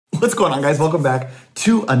What's going on, guys? Welcome back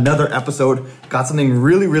to another episode. Got something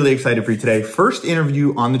really excited for you today. First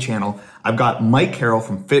interview on the channel. I've got Mike Carroll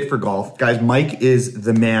from Fit for Golf. Guys, Mike is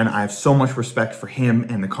the man. I have so much respect for him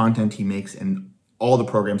and the content he makes and all the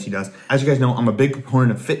programs he does. As you guys know, I'm a big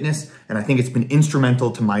proponent of fitness, and I think it's been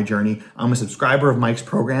instrumental to my journey. I'm a subscriber of Mike's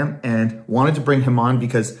program and wanted to bring him on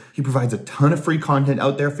because he provides a ton of free content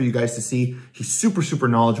out there for you guys to see. He's super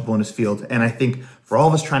knowledgeable in his field, and I think for all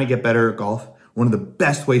of us trying to get better at golf, one of the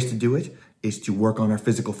best ways to do it is to work on our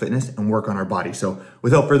physical fitness and work on our body. So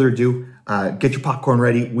without further ado, get your popcorn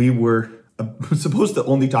ready. We were supposed to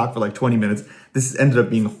only talk for like 20 minutes. This ended up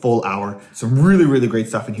being a full hour. Some really great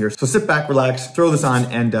stuff in here. So sit back, relax, throw this on,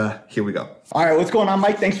 and here we go. All right, what's going on,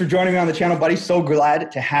 Mike? Thanks for joining me on the channel, buddy. So glad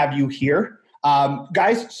to have you here.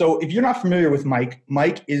 Guys, so if you're not familiar with Mike,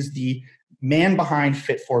 Mike is the man behind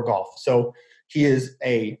Fit for Golf. So he is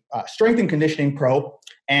a strength and conditioning pro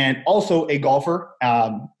and also a golfer.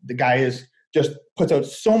 The guy is just puts out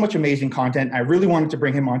so much amazing content. I really wanted to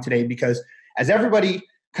bring him on today because as everybody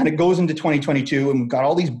kind of goes into 2022 and we've got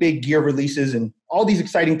all these big gear releases and all these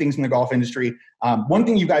exciting things in the golf industry, one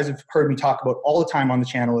thing you guys have heard me talk about all the time on the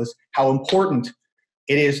channel is how important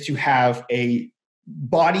it is to have a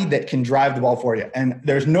body that can drive the ball for you. And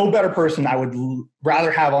there's no better person I would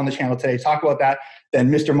rather have on the channel today to talk about that than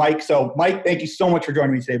Mr. Mike. So Mike, thank you so much for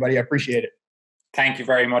joining me today, buddy. I appreciate it. Thank you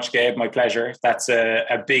very much, Gabe. My pleasure. That's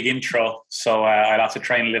a big intro. So I'll have to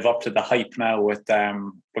try and live up to the hype now with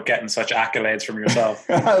getting such accolades from yourself.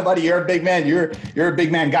 Buddy, you're a big man. You're a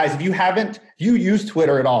big man. Guys, if you use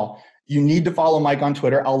Twitter at all, you need to follow Mike on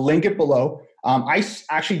Twitter. I'll link it below. I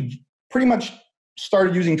actually pretty much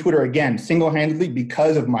started using Twitter again, single-handedly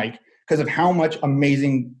because of Mike, because of how much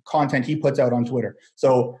amazing content he puts out on Twitter.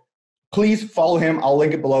 So please follow him. I'll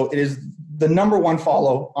link it below. It is the #1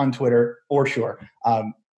 follow on Twitter for sure.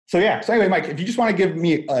 So anyway, Mike, if you just want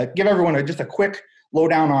to give everyone just a quick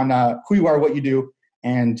lowdown on who you are, what you do,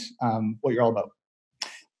 and what you're all about.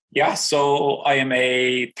 Yeah, so I am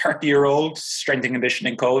a 30-year-old strength and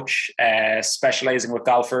conditioning coach, specializing with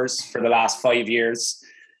golfers for the last 5 years.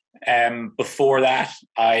 Before that,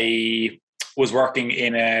 I was working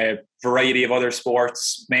in a variety of other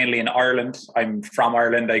sports, mainly in Ireland. I'm from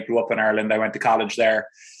Ireland. I grew up in Ireland. I went to college there.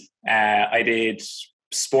 I did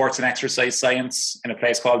sports and exercise science in a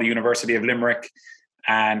place called the University of Limerick.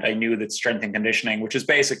 And I knew that strength and conditioning, which is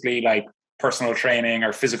basically like personal training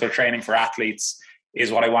or physical training for athletes,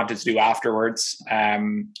 is what I wanted to do afterwards.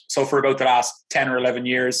 So for about the last 10 or 11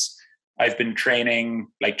 years, I've been training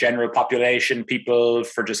like general population people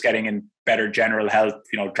for just getting in better general health,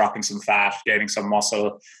 dropping some fat, gaining some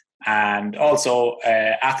muscle, and also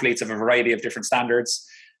athletes of a variety of different standards.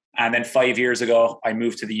 And then 5 years ago, I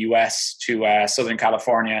moved to the US, to Southern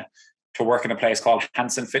California, to work in a place called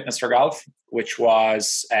Hanson Fitness for Golf, which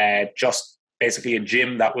was just basically a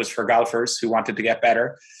gym that was for golfers who wanted to get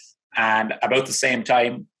better. And about the same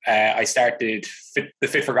time, I started the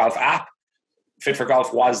Fit for Golf app. Fit for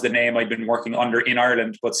Golf was the name I'd been working under in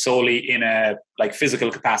Ireland, but solely in a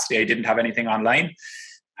physical capacity. I didn't have anything online.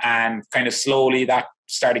 And kind of slowly that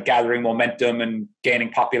started gathering momentum and gaining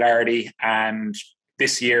popularity. And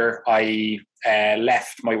this year I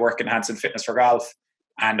left my work in Hanson Fitness for Golf,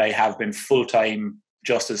 and I have been full-time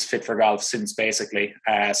just as Fit for Golf since, basically.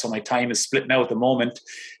 So my time is split now at the moment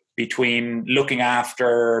between looking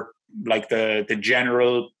after like the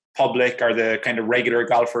general public or the kind of regular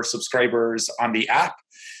golfer subscribers on the app.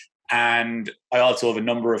 And I also have a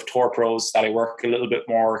number of tour pros that I work a little bit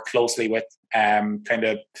more closely with, kind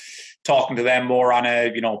of talking to them more on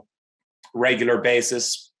a, regular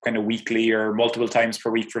basis, kind of weekly or multiple times per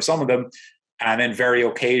week for some of them. And then very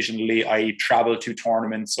occasionally I travel to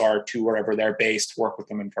tournaments or to wherever they're based, work with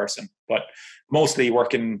them in person, but mostly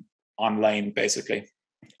working online, basically.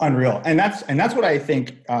 Unreal. And that's what I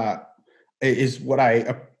think is what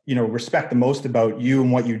I respect the most about you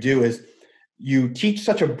and what you do is you teach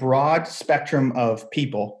such a broad spectrum of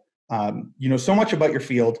people, so much about your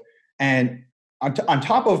field. And on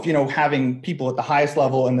top of, having people at the highest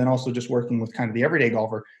level and then also just working with kind of the everyday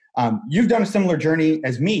golfer, you've done a similar journey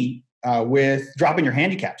as me with dropping your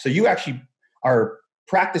handicap. So you actually are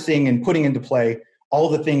practicing and putting into play all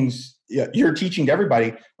the things you're teaching to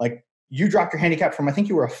everybody. Like you dropped your handicap from, I think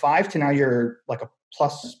you were a 5 to now you're like a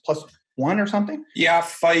plus 1 or something? Yeah,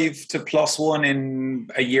 5 to +1 in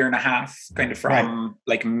a year and a half, kind of from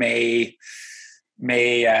like May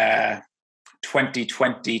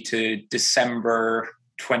 2020 to December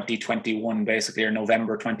 2021, basically, or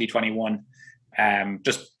November 2021.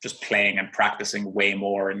 Just playing and practicing way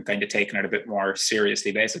more and kind of taking it a bit more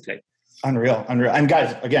seriously, basically. Unreal. And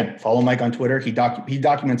guys, again, follow Mike on Twitter. He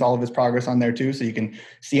documents all of his progress on there too, so you can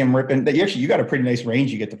see him ripping. You got a pretty nice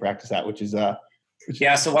range you get to practice at, which is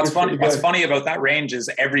yeah. So what's funny about that range is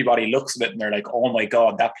everybody looks at it and they're like, "Oh my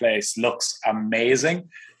god, that place looks amazing,"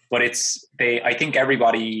 but I think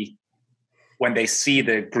everybody, when they see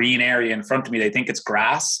the green area in front of me, they think it's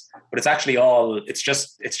grass, but it's actually it's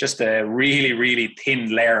just a really, really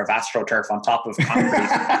thin layer of AstroTurf on top of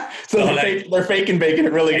concrete. So they're faking baking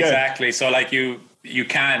it really good. Exactly. So like you've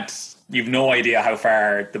no idea how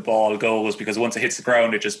far the ball goes, because once it hits the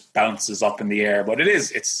ground, it just bounces up in the air. But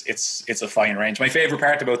it's a fine range. My favorite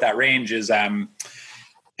part about that range is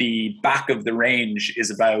the back of the range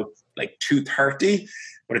is about like 230,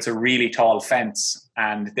 but it's a really tall fence,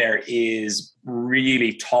 and there is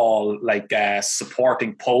really tall like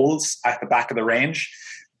supporting poles at the back of the range,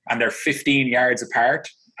 and they're 15 yards apart,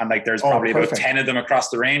 and like there's probably about 10 of them across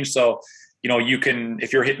the range. So you can,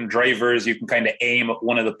 if you're hitting drivers, you can kind of aim at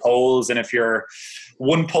one of the poles, and if you're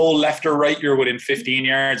one pole left or right, you're within 15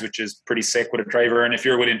 yards, which is pretty sick with a driver. And if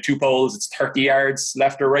you're within two poles, it's 30 yards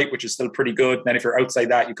left or right, which is still pretty good. And then if you're outside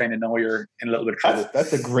that, you kind of know you're in a little bit of trouble.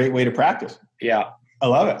 That's a great way to practice. Yeah. I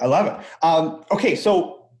love it. Okay,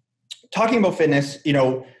 so talking about fitness,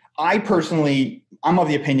 I personally, I'm of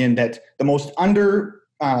the opinion that the most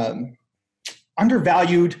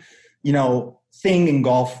undervalued, thing in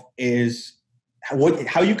golf is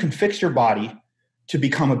how you can fix your body to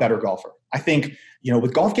become a better golfer. I think,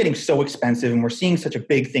 with golf getting so expensive, and we're seeing such a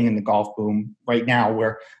big thing in the golf boom right now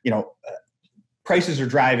where, prices are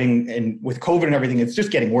driving, and with COVID and everything, it's just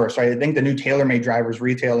getting worse, right? I think the new TaylorMade drivers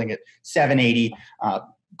retailing at $780.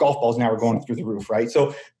 Golf balls now are going through the roof, right?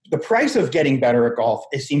 So the price of getting better at golf,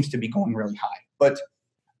 it seems to be going really high. But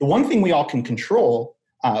the one thing we all can control,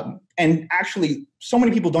 and actually so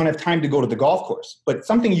many people don't have time to go to the golf course, but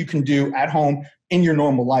something you can do at home in your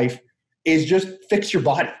normal life is just fix your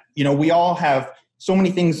body. We all have so many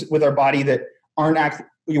things with our body that aren't actually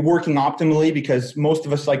working optimally, because most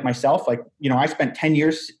of us, like myself, I spent 10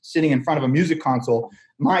 years sitting in front of a music console.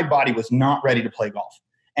 My body was not ready to play golf.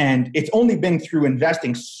 And it's only been through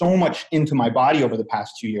investing so much into my body over the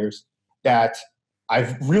past 2 years that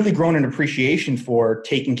I've really grown an appreciation for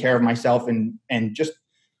taking care of myself, and just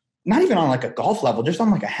not even on like a golf level, just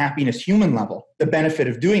on like a happiness human level, the benefit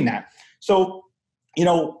of doing that. So,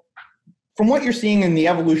 from what you're seeing in the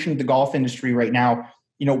evolution of the golf industry right now,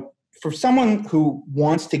 for someone who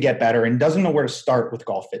wants to get better and doesn't know where to start with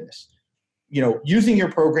golf fitness, using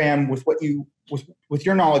your program with with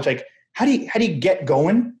your knowledge, like how do you get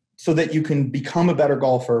going so that you can become a better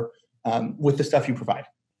golfer with the stuff you provide?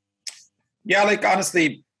 Yeah, like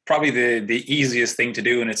honestly, probably the easiest thing to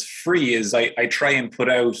do, and it's free, is I try and put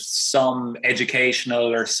out some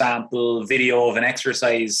educational or sample video of an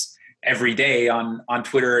exercise every day on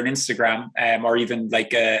Twitter and Instagram, or even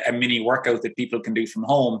like a mini workout that people can do from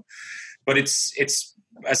home. But it's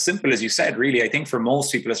as simple as you said, really. I think for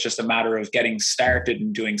most people, it's just a matter of getting started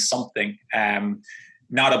and doing something.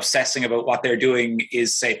 Not obsessing about what they're doing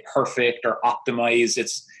is, say, perfect or optimized.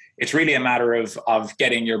 It's really a matter of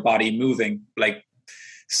getting your body moving, like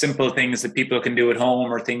simple things that people can do at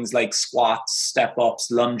home, or things like squats,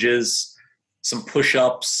 step-ups, lunges, some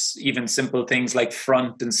push-ups, even simple things like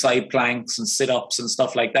front and side planks and sit-ups and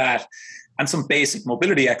stuff like that. And some basic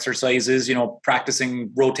mobility exercises,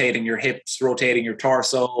 practicing rotating your hips, rotating your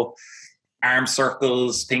torso, arm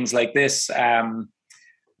circles, things like this. And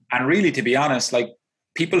really, to be honest, like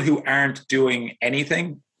people who aren't doing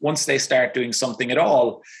anything, once they start doing something at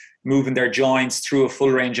all, moving their joints through a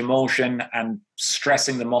full range of motion and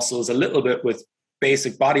stressing the muscles a little bit with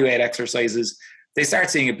basic bodyweight exercises, they start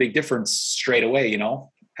seeing a big difference straight away,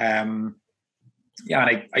 and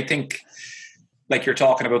I think, like you're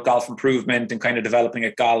talking about golf improvement and kind of developing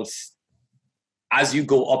at golf, as you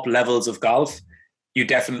go up levels of golf, you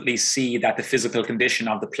definitely see that the physical condition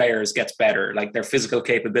of the players gets better. Like their physical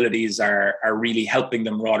capabilities are really helping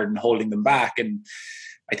them rather than holding them back. And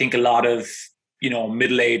I think a lot of,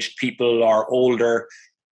 middle-aged people or older,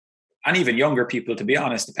 and even younger people, to be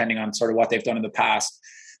honest, depending on sort of what they've done in the past,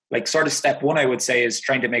 like sort of step one, I would say, is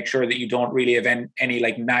trying to make sure that you don't really have any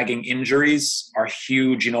like nagging injuries or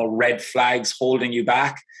huge, red flags holding you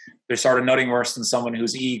back. There's sort of nothing worse than someone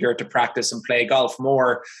who's eager to practice and play golf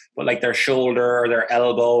more, but like their shoulder or their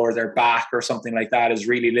elbow or their back or something like that is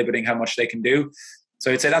really limiting how much they can do.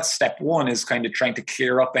 So I'd say that's step one, is kind of trying to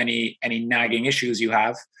clear up any nagging issues you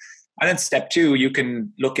have. And then step two, you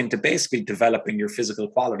can look into basically developing your physical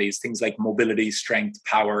qualities, things like mobility, strength,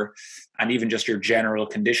 power, and even just your general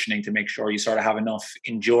conditioning, to make sure you sort of have enough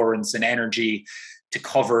endurance and energy to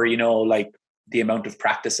cover, like the amount of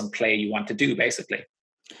practice and play you want to do, basically.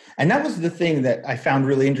 And that was the thing that I found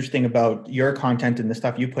really interesting about your content and the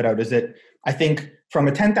stuff you put out, is that I think from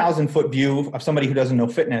a 10,000 foot view of somebody who doesn't know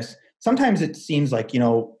fitness, sometimes it seems like,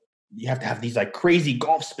 you have to have these like crazy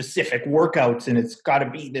golf specific workouts and it's got to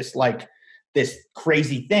be this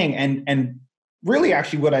crazy thing. And really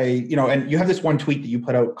actually what and you have this one tweet that you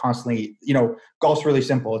put out constantly, golf's really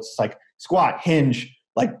simple. It's like squat, hinge,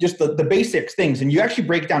 like just the basics things. And you actually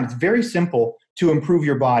break it down. It's very simple to improve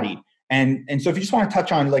your body. And so if you just want to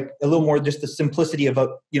touch on like a little more, just the simplicity of it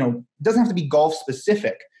doesn't have to be golf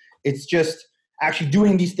specific. It's just actually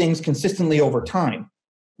doing these things consistently over time.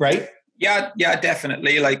 Right? Yeah,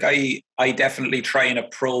 definitely. Like I definitely try and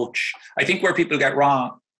approach, I think where people get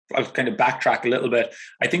wrong, I'll kind of backtrack a little bit.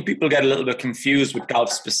 I think people get a little bit confused with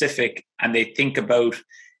golf specific, and they think about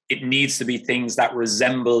it needs to be things that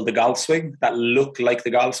resemble the golf swing, that look like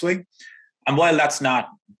the golf swing. And while that's not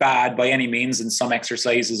bad by any means, and some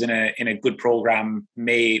exercises in a good program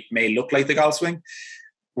may look like the golf swing,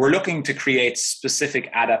 we're looking to create specific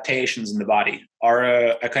adaptations in the body, or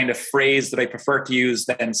a kind of phrase that I prefer to use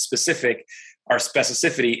than specific or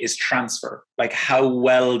specificity is transfer. Like, how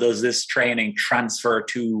well does this training transfer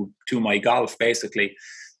to my golf, basically?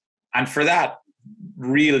 And for that,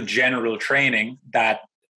 real general training that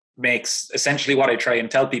makes essentially what I try and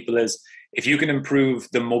tell people is, if you can improve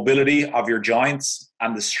the mobility of your joints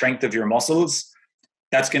and the strength of your muscles,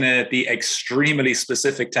 that's going to be extremely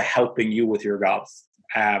specific to helping you with your golf.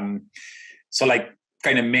 So like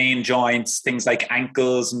kind of main joints, things like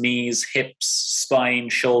ankles, knees, hips, spine,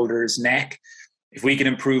 shoulders, neck. If we can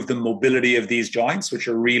improve the mobility of these joints, which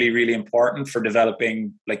are really, really important for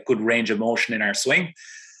developing like good range of motion in our swing,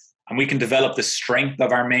 and we can develop the strength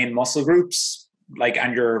of our main muscle groups, like,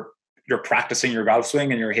 and you're practicing your golf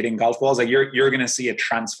swing and you're hitting golf balls, like you're going to see a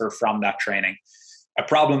transfer from that training. A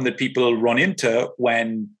problem that people run into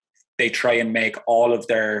when they try and make all of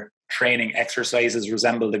their training exercises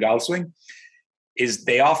resemble the golf swing is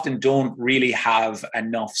they often don't really have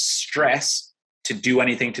enough stress to do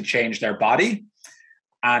anything to change their body.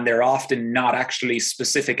 And they're often not actually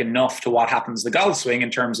specific enough to what happens to the golf swing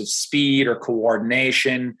in terms of speed or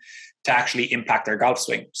coordination to actually impact their golf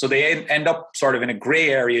swing. So they end up sort of in a gray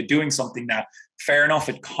area doing something that, fair enough,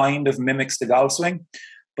 it kind of mimics the golf swing,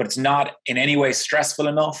 but it's not in any way stressful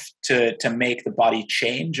enough to make the body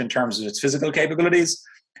change in terms of its physical capabilities.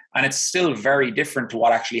 And it's still very different to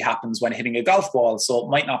what actually happens when hitting a golf ball. So it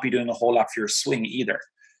might not be doing a whole lot for your swing either.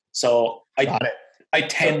 So I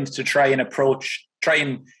tend to try and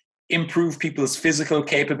improve people's physical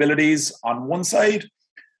capabilities on one side,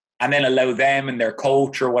 and then allow them and their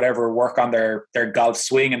coach or whatever work on their golf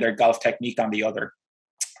swing and their golf technique on the other.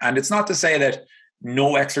 And it's not to say that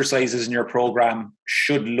no exercises in your program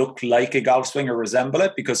should look like a golf swing or resemble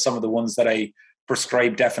it, because some of the ones that I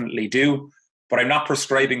prescribe definitely do. But I'm not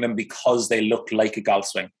prescribing them because they look like a golf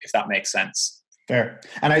swing, if that makes sense. Fair.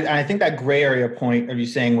 And I think that gray area point of you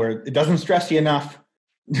saying where it doesn't stress you enough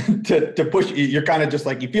to push, you're kind of just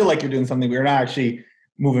like, you feel like you're doing something, but you're not actually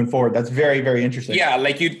moving forward. That's very, very interesting. Yeah,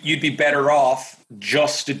 like you'd be better off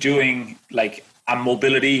just doing like a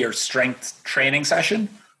mobility or strength training session,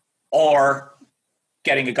 or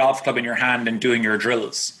getting a golf club in your hand and doing your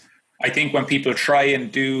drills. I think when people try and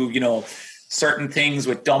do, certain things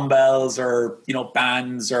with dumbbells or,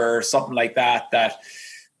 bands or something like that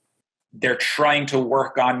they're trying to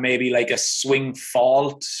work on maybe like a swing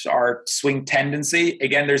fault or swing tendency.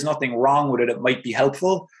 Again, there's nothing wrong with it. It might be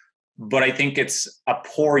helpful, but I think it's a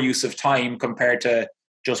poor use of time compared to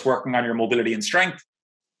just working on your mobility and strength,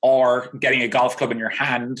 or getting a golf club in your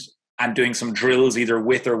hand and doing some drills either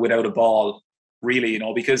with or without a ball, really,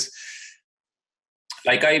 because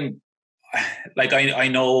I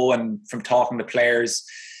know, and from talking to players,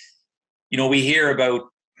 we hear about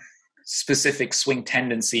specific swing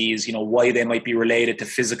tendencies, why they might be related to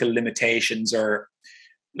physical limitations, or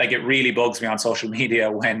like, it really bugs me on social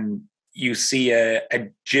media when you see a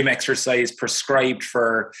gym exercise prescribed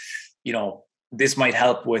for, this might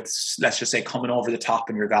help with, let's just say, coming over the top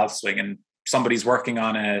in your golf swing, and somebody's working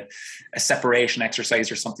on a separation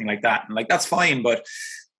exercise or something like that. And like, that's fine, but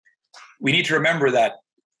we need to remember that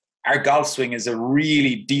our golf swing is a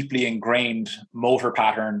really deeply ingrained motor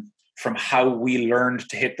pattern from how we learned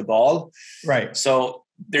to hit the ball. Right. So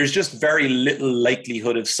there's just very little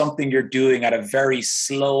likelihood of something you're doing at a very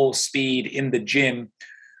slow speed in the gym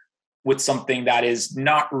with something that is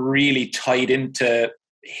not really tied into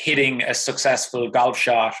hitting a successful golf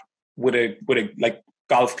shot with a like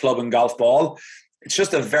golf club and golf ball. It's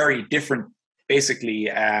just a very different, basically,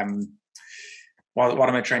 what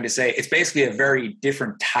am I trying to say? It's basically a very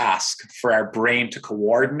different task for our brain to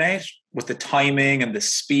coordinate with the timing and the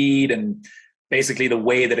speed and basically the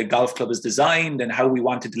way that a golf club is designed and how we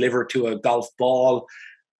want to deliver to a golf ball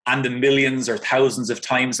and the millions or thousands of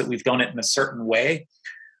times that we've done it in a certain way.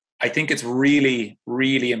 I think it's really,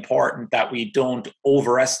 really important that we don't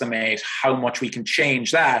overestimate how much we can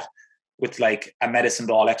change that with like a medicine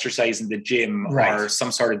ball exercise in the gym or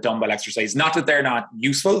some sort of dumbbell exercise. Not that they're not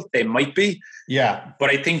useful, they might be. Yeah.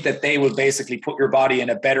 But I think that they will basically put your body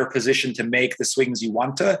in a better position to make the swings you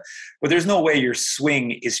want to. But there's no way your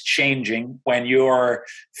swing is changing when you're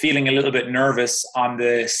feeling a little bit nervous on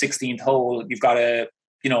the 16th hole. You've got a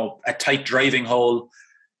tight driving hole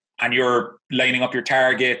and you're lining up your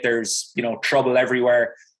target. There's, trouble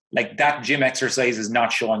everywhere. Like that gym exercise is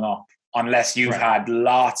not showing up unless you've had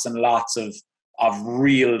lots and lots of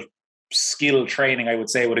real skill training, I would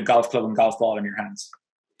say, with a golf club and golf ball in your hands.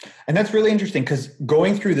 And that's really interesting because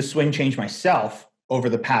going through the swing change myself over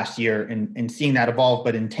the past year and seeing that evolve,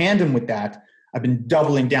 but in tandem with that, I've been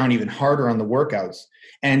doubling down even harder on the workouts.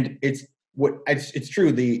 And it's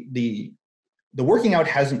true. The working out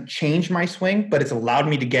hasn't changed my swing, but it's allowed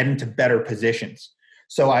me to get into better positions.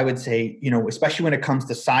 So I would say, especially when it comes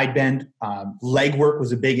to side bend, leg work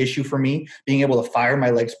was a big issue for me. Being able to fire my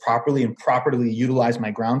legs properly and properly utilize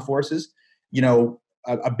my ground forces.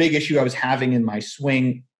 A big issue I was having in my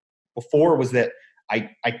swing before was that I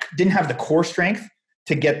didn't have the core strength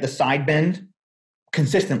to get the side bend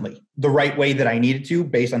consistently the right way that I needed to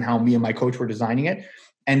based on how me and my coach were designing it.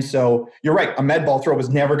 And so you're right, a med ball throw was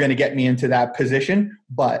never going to get me into that position,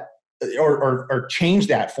 but or change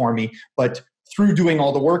that for me. But through doing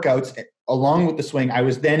all the workouts along with the swing, I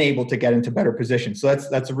was then able to get into better positions. So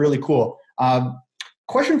that's really cool.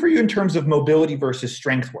 Question for you in terms of mobility versus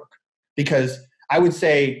strength work, because I would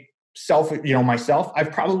say myself,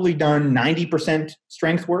 I've probably done 90%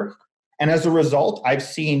 strength work. And as a result, I've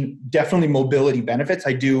seen definitely mobility benefits.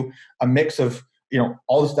 I do a mix of,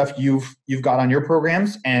 all the stuff you've got on your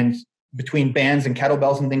programs, and between bands and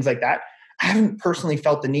kettlebells and things like that, I haven't personally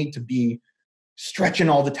felt the need to be stretching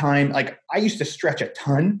all the time. Like I used to stretch a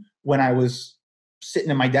ton when I was sitting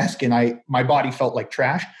at my desk and my body felt like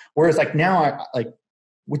trash. Whereas like now,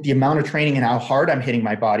 with the amount of training and how hard I'm hitting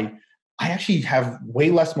my body, I actually have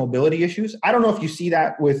way less mobility issues. I don't know if you see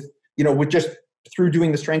that with just through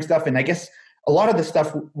doing the strength stuff. And I guess a lot of the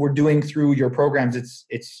stuff we're doing through your programs,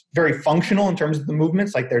 it's very functional in terms of the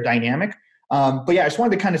movements, like they're dynamic. But yeah, I just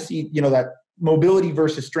wanted to kind of see, that mobility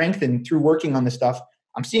versus strength, and through working on this stuff,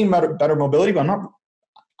 I'm seeing better mobility, but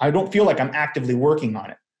I don't feel like I'm actively working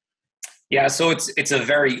on it. Yeah, so it's a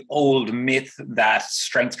very old myth that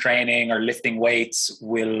strength training or lifting weights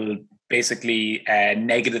will basically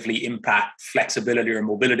negatively impact flexibility or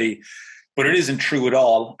mobility, but it isn't true at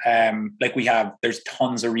all. There's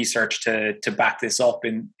tons of research to back this up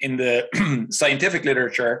in the scientific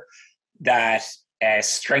literature that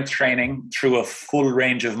strength training through a full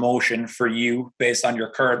range of motion for you based on your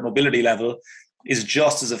current mobility level is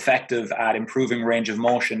just as effective at improving range of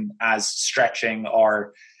motion as stretching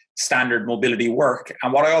or standard mobility work.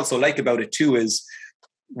 And what I also like about it too is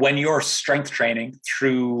when you're strength training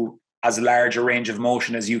through as large a range of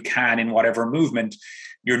motion as you can in whatever movement,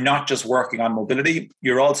 you're not just working on mobility,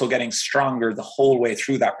 you're also getting stronger the whole way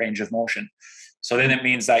through that range of motion. So then it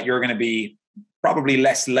means that you're going to be probably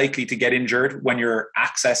less likely to get injured when you're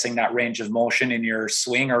accessing that range of motion in your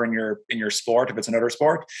swing or in your sport, if it's another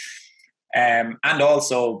sport. And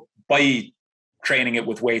also by training it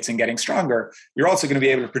with weights and getting stronger, you're also going to be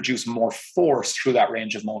able to produce more force through that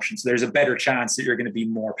range of motion. So there's a better chance that you're going to be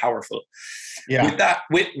more powerful. Yeah.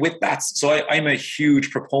 With that, so I'm a huge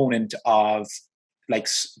proponent of like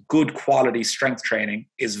good quality strength training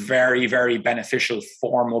is very, very beneficial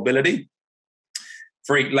for mobility.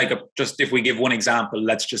 Just if we give one example,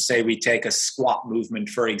 let's just say we take a squat movement,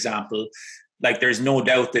 for example. Like there's no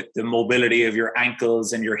doubt that the mobility of your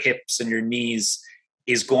ankles and your hips and your knees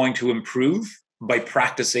is going to improve by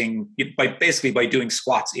by doing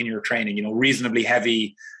squats in your training, reasonably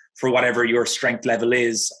heavy for whatever your strength level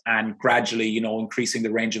is, and gradually, increasing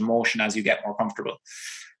the range of motion as you get more comfortable.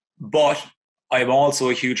 But I'm also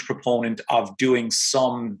a huge proponent of doing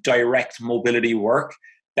some direct mobility work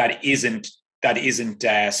that isn't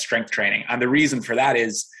strength training. And the reason for that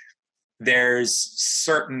is there's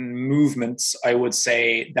certain movements, I would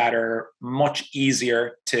say, that are much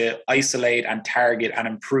easier to isolate and target and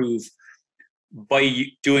improve by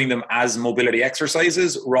doing them as mobility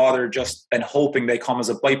exercises rather just than hoping they come as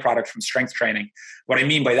a byproduct from strength training. What I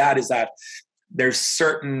mean by that is that there's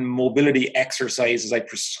certain mobility exercises I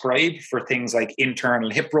prescribe for things like internal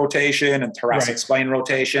hip rotation and thoracic spine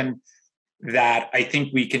rotation that I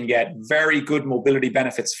think we can get very good mobility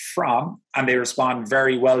benefits from, and they respond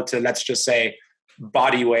very well to, let's just say,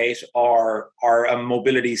 body weight or a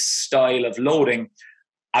mobility style of loading,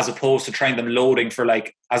 as opposed to trying to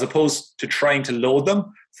load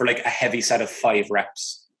them for like a heavy set of 5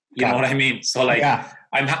 reps. You know what I mean? So like, yeah.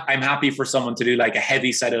 I'm happy for someone to do like a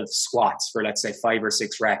heavy set of squats for, let's say, 5 or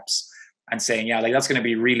 6 reps, and saying, yeah, like that's going to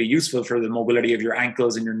be really useful for the mobility of your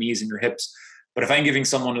ankles and your knees and your hips. But if I'm giving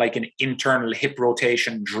someone like an internal hip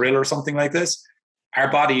rotation drill or something like this, our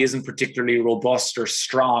body isn't particularly robust or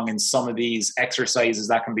strong in some of these exercises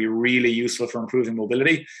that can be really useful for improving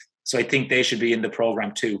mobility. So I think they should be in the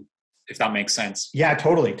program too, if that makes sense. Yeah,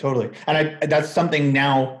 totally. And that's something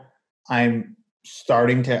now I'm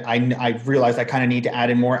starting to, I realized I kind of need to add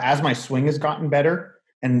in more as my swing has gotten better.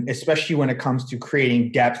 And especially when it comes to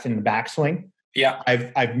creating depth in the backswing. Yeah.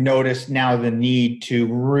 I've noticed now the need to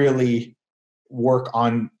really work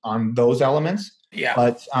on those elements. Yeah.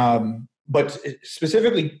 But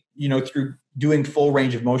specifically, through doing full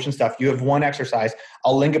range of motion stuff, you have one exercise,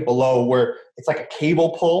 I'll link it below, where it's like a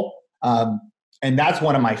cable pull. And that's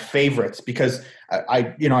one of my favorites because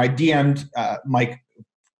I DM'd Mike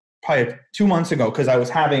probably 2 months ago because I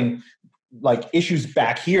was having like issues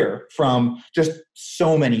back here from just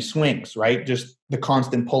so many swings, right? Just the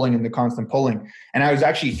constant pulling. And I was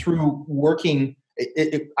actually through working,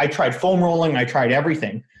 I tried foam rolling, I tried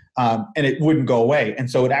everything, and it wouldn't go away. And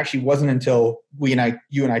so it actually wasn't until you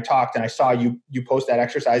and I talked and I saw you post that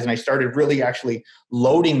exercise, and I started really actually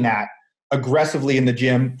loading that aggressively in the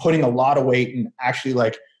gym, putting a lot of weight and actually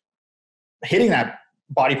like hitting that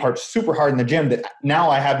body part super hard in the gym, that now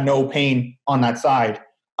I have no pain on that side.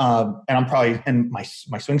 And my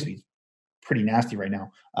swing speed's pretty nasty right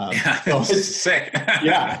now. So it's sick.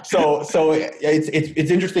 Yeah. So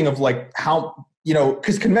it's interesting of like how,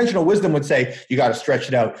 because conventional wisdom would say you got to stretch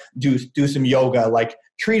it out, do some yoga, like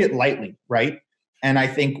treat it lightly. Right. And I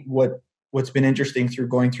think what's been interesting through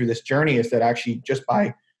going through this journey is that actually just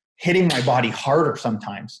by hitting my body harder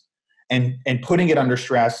sometimes and putting it under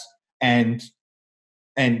stress and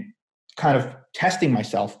kind of testing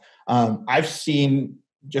myself, I've seen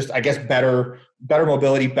just, I guess, better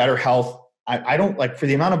mobility, better health. I don't, like, for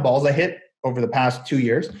the amount of balls I hit over the past 2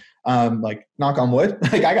 years, like, knock on wood,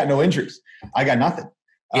 like, I got no injuries. I got nothing.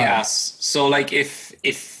 Yes. So like if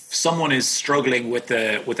someone is struggling with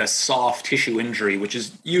a soft tissue injury, which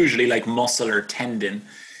is usually like muscle or tendon,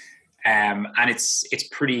 and it's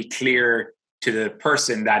pretty clear to the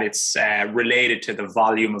person that it's related to the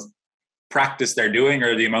volume of practice they're doing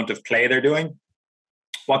or the amount of play they're doing,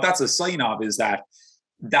 what that's a sign of is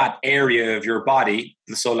that area of your body,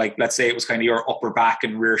 so like let's say it was kind of your upper back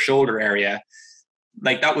and rear shoulder area,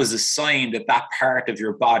 like that was a sign that part of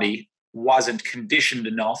your body wasn't conditioned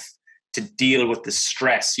enough to deal with the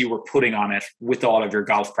stress you were putting on it with all of your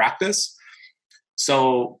golf practice.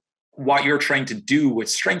 So what you're trying to do with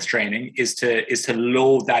strength training is to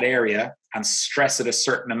load that area and stress it a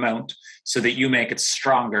certain amount so that you make it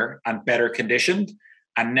stronger and better conditioned.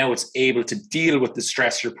 And now it's able to deal with the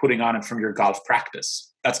stress you're putting on it from your golf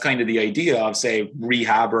practice. That's kind of the idea of, say,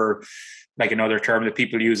 rehab, or like another term that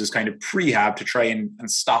people use is kind of prehab, to try and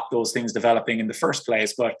stop those things developing in the first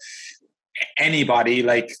place. But anybody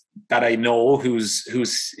like that I know who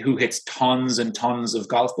hits tons and tons of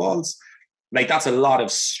golf balls, like that's a lot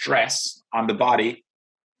of stress on the body.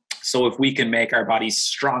 So if we can make our bodies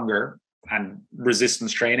stronger, and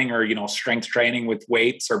resistance training or, strength training with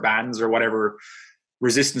weights or bands or whatever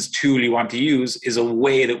resistance tool you want to use is a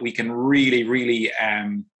way that we can really, really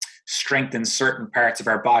strengthen certain parts of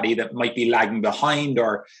our body that might be lagging behind,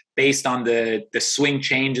 or based on the swing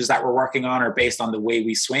changes that we're working on, or based on the way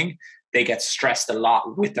we swing, they get stressed a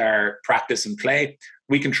lot with our practice and play.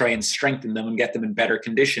 We can try and strengthen them and get them in better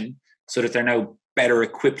condition so that they're now better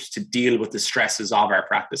equipped to deal with the stresses of our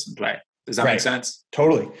practice and play. Does that make sense?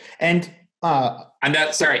 Totally. And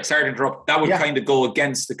that, sorry to interrupt. That would kind of go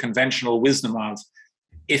against the conventional wisdom of,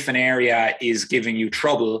 if an area is giving you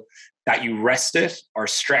trouble, that you rest it or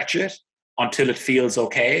stretch it until it feels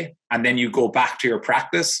okay, and then you go back to your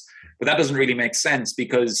practice. But that doesn't really make sense,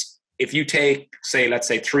 because if you take, let's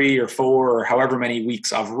say 3 or 4 or however many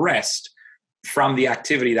weeks of rest from the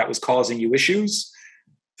activity that was causing you issues,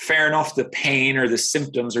 fair enough, the pain or the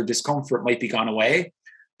symptoms or discomfort might be gone away.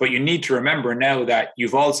 But you need to remember now that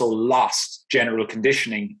you've also lost general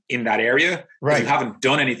conditioning in that area. Right. You haven't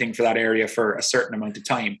done anything for that area for a certain amount of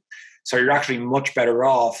time. So you're actually much better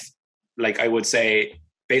off, like I would say,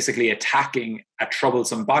 basically attacking a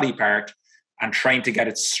troublesome body part and trying to get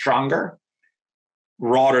it stronger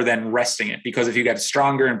rather than resting it. Because if you get it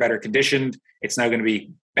stronger and better conditioned, it's now going to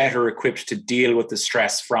be better equipped to deal with the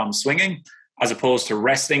stress from swinging, as opposed to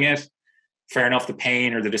resting it. Fair enough, the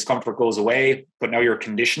pain or the discomfort goes away, but now your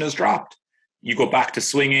condition has dropped. You go back to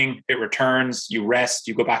swinging, it returns, you rest,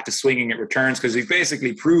 you go back to swinging, it returns, because you've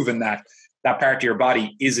basically proven that that part of your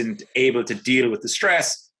body isn't able to deal with the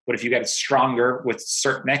stress. But if you get stronger with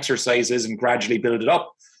certain exercises and gradually build it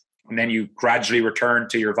up, and then you gradually return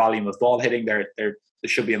to your volume of ball hitting, there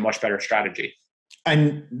should be a much better strategy.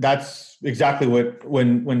 And that's exactly what,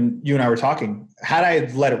 when you and I were talking, had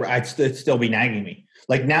I let it, it'd still be nagging me.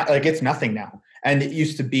 Like now, like it's nothing now. And it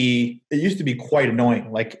used to be quite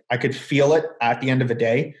annoying. Like I could feel it at the end of the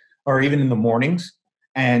day or even in the mornings.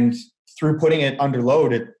 And through putting it under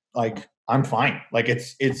load, it like, I'm fine. Like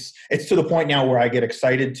it's to the point now where I get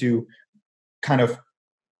excited to kind of,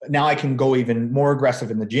 now I can go even more aggressive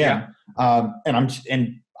in the gym. Yeah. I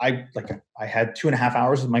had 2.5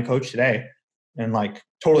 hours with my coach today and like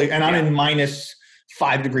totally, and I'm in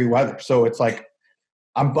 -5 degree weather. So it's like,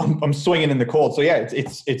 I'm swinging in the cold. So yeah,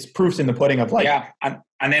 it's proofs in the pudding of like,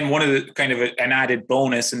 and then one of the kind of an added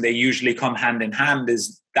bonus, and they usually come hand in hand,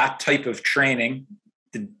 is that type of training,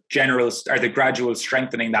 the gradual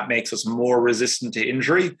strengthening that makes us more resistant to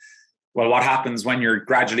injury. Well, what happens when you're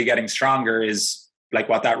gradually getting stronger is like,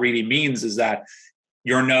 what that really means is that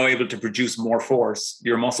you're now able to produce more force.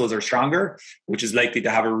 Your muscles are stronger, which is likely to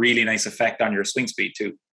have a really nice effect on your swing speed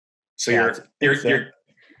too. So you're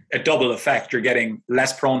a double effect. You're getting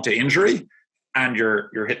less prone to injury and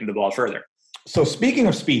you're hitting the ball further. So speaking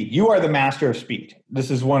of speed, you are the master of speed.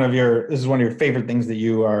 This is one of your favorite things that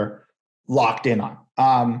you are locked in on.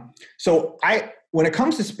 When it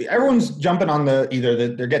comes to speed, everyone's jumping on they're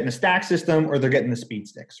getting the stack system or they're getting the speed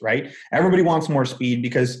sticks, right? Everybody wants more speed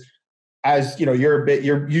because, as you know,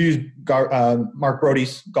 you use Mark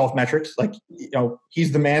Brody's golf metrics. Like, you know,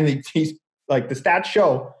 he's the man. He's like, the stats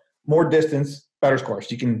show more distance, better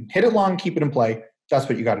scores. You can hit it long, keep it in play. That's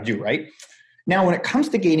what you got to do, right? Now, when it comes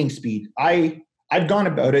to gaining speed, I've gone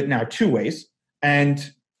about it now 2 ways.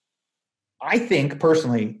 And I think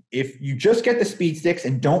personally, if you just get the speed sticks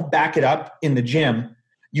and don't back it up in the gym,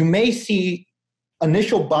 you may see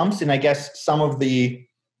initial bumps in, I guess, some of the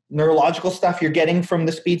neurological stuff you're getting from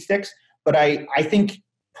the speed sticks. But I think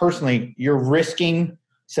personally, you're risking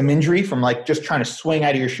some injury from like just trying to swing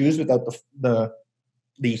out of your shoes without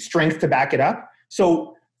the strength to back it up.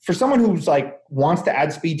 So for someone who's like wants to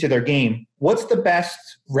add speed to their game, what's the best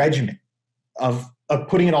regimen of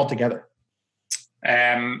putting it all together?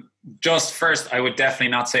 Just first, I would definitely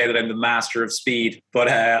not say that I'm the master of speed, but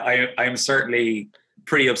I'm certainly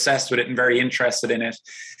pretty obsessed with it and very interested in it.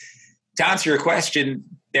 To answer your question,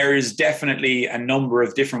 there is definitely a number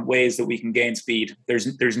of different ways that we can gain speed.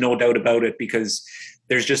 There's no doubt about it, because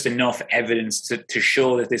there's just enough evidence to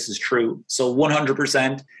show that this is true. So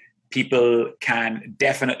 100% people can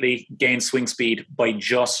definitely gain swing speed by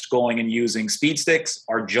just going and using speed sticks,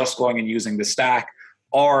 or just going and using the stack,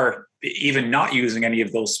 or even not using any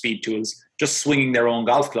of those speed tools, just swinging their own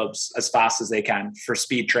golf clubs as fast as they can for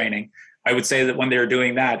speed training. I would say that when they're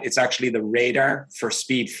doing that, it's actually the radar for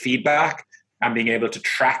speed feedback and being able to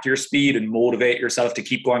track your speed and motivate yourself to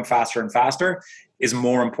keep going faster and faster is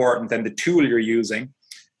more important than the tool you're using.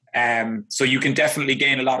 So you can definitely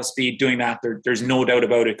gain a lot of speed doing that. There's no doubt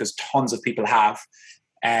about it, because tons of people have.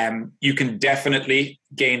 You can definitely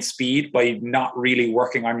gain speed by not really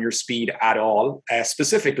working on your speed at all,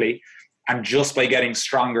 specifically, and just by getting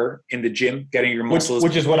stronger in the gym, getting your muscles.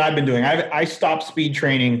 Which is what I've been doing. I stopped speed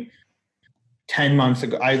training 10 months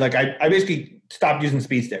ago. I basically stopped using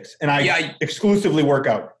speed sticks, and I exclusively work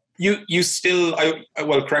out. You still,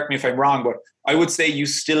 well, correct me if I'm wrong, but I would say you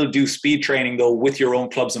still do speed training though with your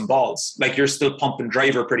own clubs and balls. Like, you're still pumping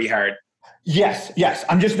driver pretty hard. Yes.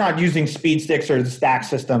 I'm just not using speed sticks or the stack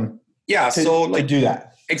system. Yeah, to do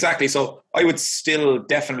that. Exactly. So I would still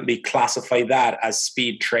definitely classify that as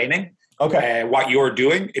speed training. Okay. What you're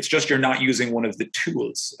doing, it's just you're not using one of the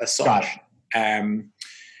tools as such. Got it.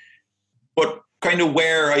 But kind of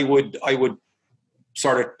where I would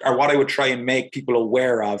sort of, or what I would try and make people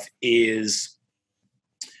aware of is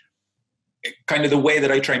kind of the way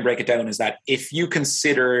that I try and break it down is that if you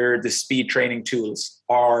consider the speed training tools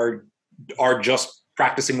are just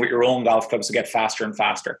practicing with your own golf clubs to get faster and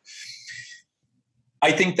faster,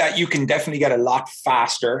 I think that you can definitely get a lot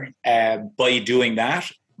faster by doing that,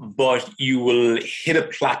 but you will hit a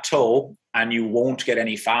plateau and you won't get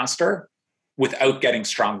any faster without getting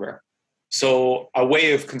stronger. So a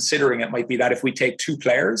way of considering it might be that if we take 2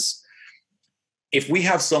 players, if we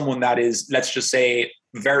have someone that is, let's just say,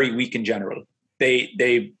 very weak in general,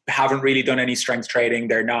 they haven't really done any strength training,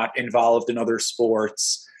 they're not involved in other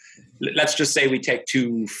sports, let's just say we take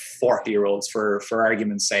two 40-year-olds for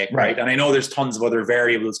argument's sake, right? And I know there's tons of other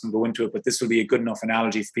variables can go into it, but this will be a good enough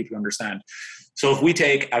analogy for people to understand. So if we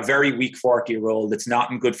take a very weak 40-year-old that's not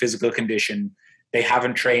in good physical condition, they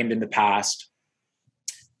haven't trained in the past,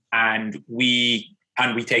 and we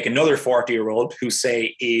take another 40-year-old who,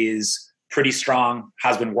 say, is pretty strong,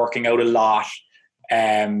 has been working out a lot,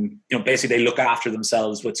 basically they look after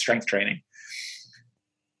themselves with strength training.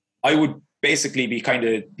 I would basically be kind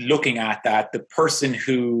of looking at that, the person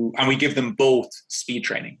who, and we give them both speed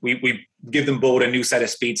training. We give them both a new set of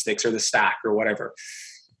speed sticks or the stack or whatever.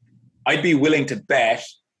 I'd be willing to bet,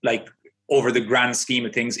 like, over the grand scheme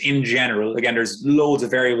of things in general, again, there's loads of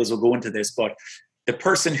variables will go into this, but the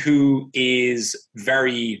person who is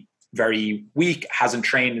very, very weak, hasn't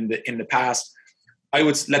trained in the past,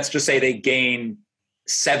 let's just say they gain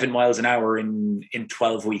 7 miles an hour in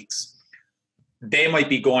 12 weeks. They might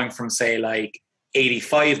be going from, say, like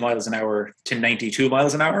 85 miles an hour to 92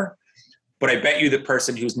 miles an hour. But I bet you the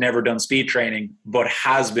person who's never done speed training, but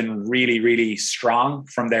has been really, really strong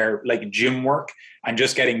from their like gym work and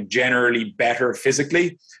just getting generally better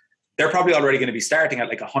physically, they're probably already going to be starting at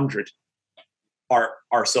like 100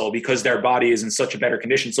 or so, because their body is in such a better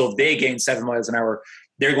condition. So if they gain 7 miles an hour,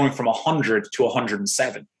 they're going from 100 to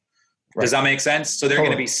 107. Right. Does that make sense? So they're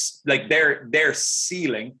going to be like their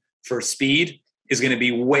ceiling for speed is going to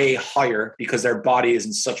be way higher because their body is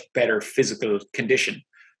in such better physical condition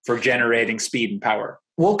for generating speed and power.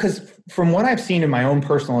 Well, because from what I've seen in my own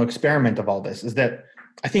personal experiment of all this is that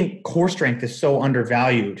I think core strength is so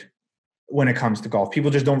undervalued when it comes to golf.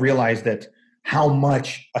 People just don't realize that how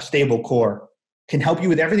much a stable core can help you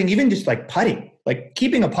with everything, even just like putting, like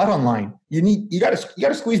keeping a putt on line. You got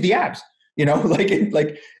to squeeze the abs,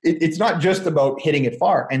 it's not just about hitting it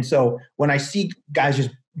far. And so when I see guys just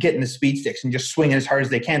getting the speed sticks and just swinging as hard as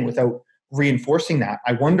they can without reinforcing that,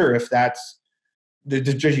 I wonder if that's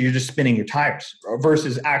you're just spinning your tires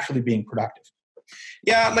versus actually being productive.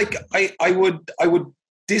 Yeah, like I would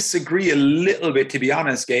disagree a little bit, to be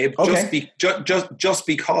honest, Gabe. Okay. Just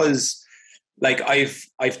because, like,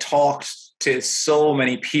 I've talked to so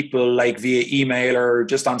many people, like via email or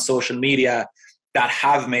just on social media, that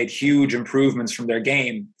have made huge improvements from their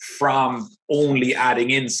game from only adding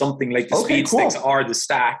in something like the speed sticks or the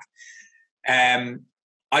stack.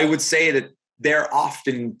 I would say that they're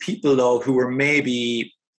often people, though, who are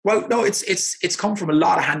maybe, well, no, it's come from a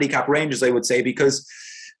lot of handicap ranges, I would say, because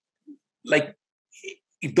like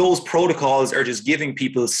those protocols are just giving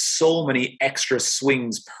people so many extra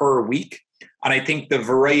swings per week. And I think the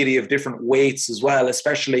variety of different weights as well,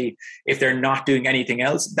 especially if they're not doing anything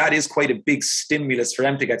else, that is quite a big stimulus for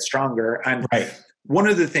them to get stronger. And one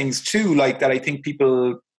of the things too, like that I think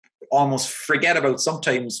people almost forget about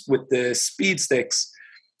sometimes with the speed sticks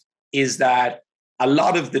is that a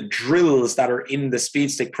lot of the drills that are in the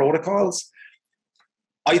speed stick protocols,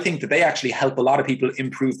 I think that they actually help a lot of people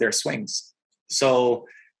improve their swings. So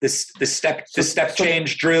the step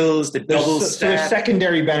change drills, the double step. So there's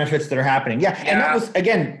secondary benefits that are happening. Yeah. And that was,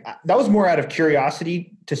 again, that was more out of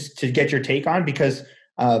curiosity to get your take on, because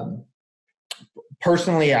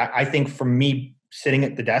personally, I think for me sitting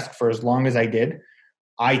at the desk for as long as I did,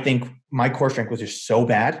 I think my core strength was just so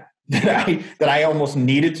bad that I almost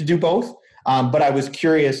needed to do both. But I was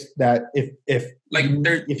curious that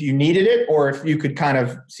if you needed it or if you could kind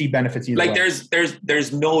of see benefits either way.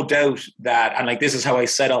 There's no doubt that, and like this is how I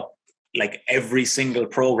set up like every single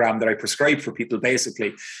program that I prescribe for people.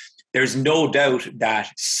 Basically, there's no doubt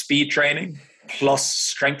that speed training plus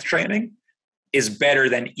strength training is better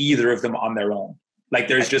than either of them on their own. Like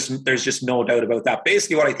there's just no doubt about that.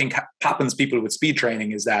 Basically, what I think happens people with speed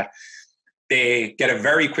training is that they get a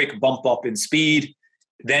very quick bump up in speed.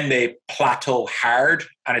 Then they plateau hard,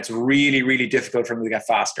 and it's really, really difficult for them to get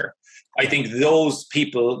faster. I think those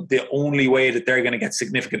people, the only way that they're going to get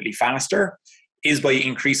significantly faster is by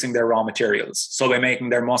increasing their raw materials. So by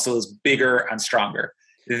making their muscles bigger and stronger.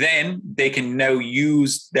 Then they can now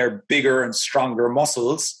use their bigger and stronger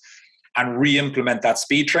muscles and re-implement that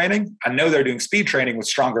speed training. And now they're doing speed training with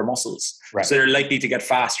stronger muscles. Right. So they're likely to get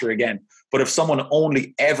faster again. But if someone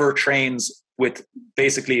only ever trains with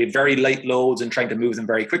basically very light loads and trying to move them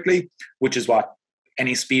very quickly, which is what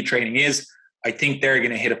any speed training is, I think they're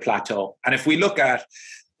going to hit a plateau. And if we look at,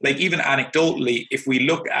 like even anecdotally, if we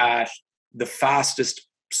look at the fastest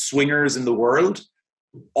swingers in the world,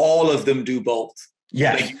 all of them do both.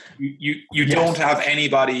 Yes. Like you don't have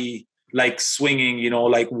anybody like swinging,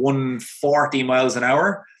 like 140 miles an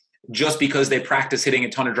hour just because they practice hitting a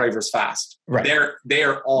ton of drivers fast. Right.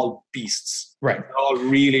 They're all beasts. Right. They're all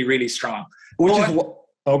really, really strong. Go ahead.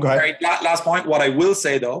 Right, last point. What I will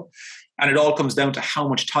say though And it all comes down to how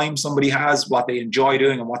much time somebody has, what they enjoy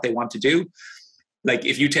doing and what they want to do. Like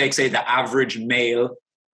if you take, say, the average male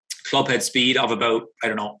club head speed of about,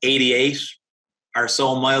 88 or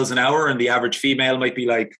so miles an hour, and the average female might be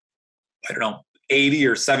like, 80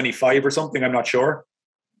 or 75 or something, I'm not sure.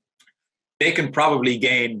 They can probably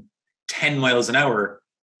gain 10 miles an hour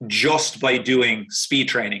just by doing speed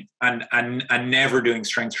training and never doing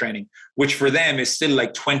strength training, which for them is still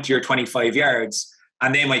like 20 or 25 yards.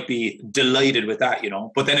 And they might be delighted with that,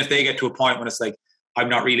 But then if they get to a point when it's like, I'm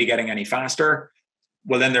not really getting any faster,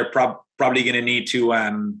 well, then they're probably going to need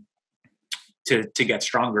to get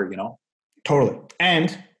stronger, Totally.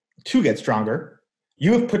 And to get stronger,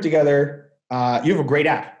 you have put together, you have a great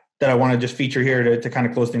app that I want to just feature here to kind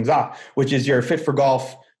of close things off, which is your Fit for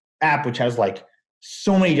Golf app, which has like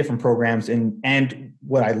so many different programs. And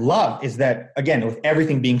what I love is that, again, with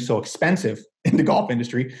everything being so expensive in the golf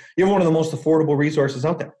industry, you have one of the most affordable resources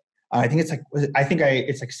out there. I think it's like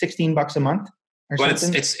 $16 a month. Well,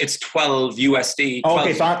 it's 12 USD. 12. Oh,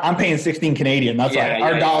 okay, so I'm paying 16 Canadian. That's why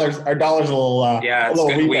our dollars a little a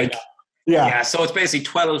little weak right now. Yeah, so it's basically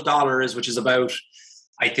 $12, which is about,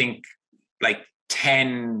 I think, like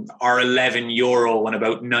 10 or 11 euro and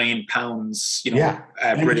about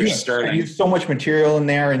 £9, British sterling. And you have so much material in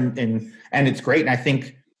there, and it's great. And I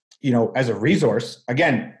think, as a resource,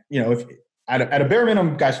 again, if at a bare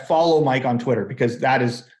minimum, guys, follow Mike on Twitter, because that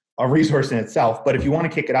is a resource in itself. But if you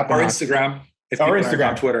want to kick it up, or Instagram,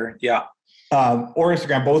 on Twitter, yeah, or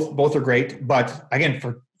Instagram, both are great. But again,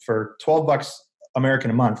 for $12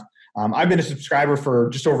 American a month. I've been a subscriber for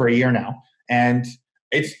just over a year now, and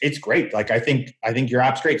it's great. Like I think your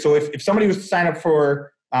app's great. So if somebody was to sign up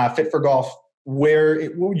for Fit for Golf, what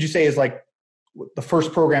would you say is like the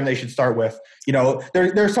first program they should start with?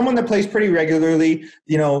 There's someone that plays pretty regularly.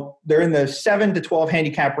 They're in the 7 to 12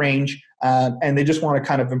 handicap range, and they just want to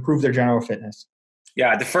kind of improve their general fitness.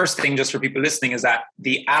 Yeah, the first thing, just for people listening, is that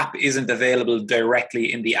the app isn't available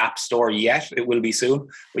directly in the App Store yet. It will be soon.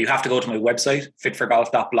 But you have to go to my website,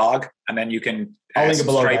 fitforgolf.blog, and then you can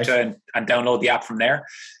subscribe to and download the app from there.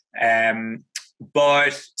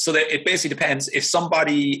 But so that it basically depends. If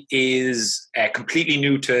somebody is completely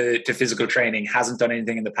new to physical training, hasn't done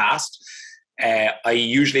anything in the past, I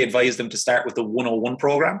usually advise them to start with the 101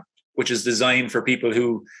 program, which is designed for people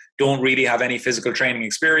who don't really have any physical training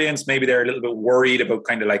experience. Maybe they're a little bit worried about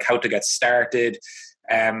kind of like how to get started.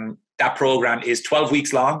 That program is 12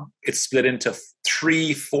 weeks long. It's split into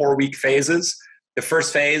 3 4-week phases. The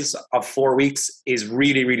first phase of 4 weeks is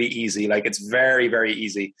really, really easy. Like it's very, very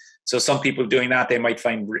easy. So some people doing that, they might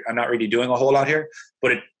find I'm not really doing a whole lot here,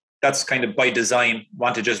 but that's kind of by design.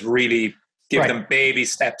 Want to just really give them baby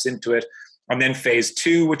steps into it. And then phase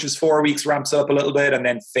 2, which is 4 weeks, ramps it up a little bit. And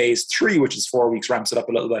then phase 3, which is 4 weeks, ramps it up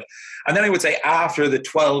a little bit. And then I would say after the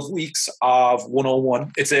 12 weeks of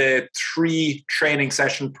 101, it's a 3 training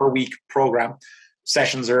session per week program.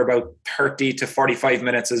 Sessions are about 30 to 45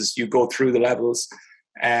 minutes as you go through the levels.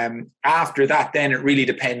 After that, then it really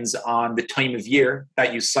depends on the time of year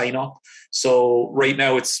that you sign up. So right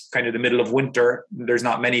now it's kind of the middle of winter. There's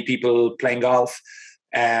not many people playing golf.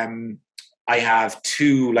 I have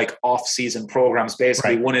 2 like off-season programs.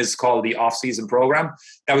 Basically, One is called the off-season program.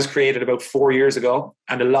 That was created about 4 years ago.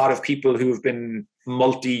 And a lot of people who have been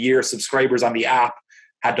multi-year subscribers on the app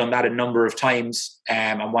had done that a number of times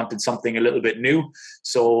and wanted something a little bit new.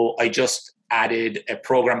 So I just added a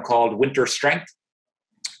program called Winter Strength.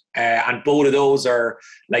 And both of those are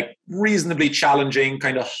like reasonably challenging,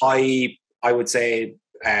 kind of high, I would say,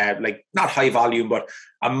 like not high volume, but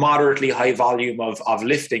a moderately high volume of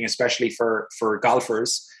lifting, especially for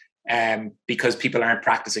golfers, because people aren't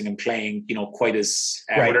practicing and playing, quite as,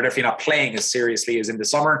 or they're definitely not playing as seriously as in the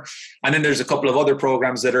summer. And then there's a couple of other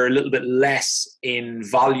programs that are a little bit less in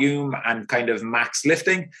volume and kind of max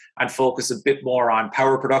lifting and focus a bit more on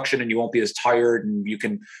power production, and you won't be as tired and you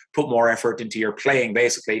can put more effort into your playing,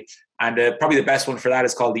 basically. And probably the best one for that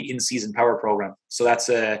is called the in-season power program. So that's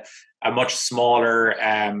a much smaller,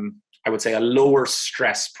 I would say a lower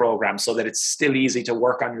stress program, so that it's still easy to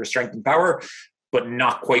work on your strength and power, but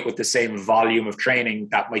not quite with the same volume of training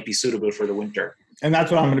that might be suitable for the winter. And that's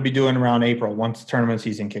what I'm going to be doing around April once tournament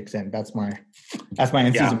season kicks in. That's my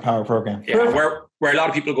in-season power program. Yeah, where a lot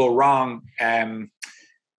of people go wrong, and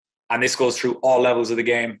this goes through all levels of the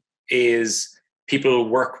game, is people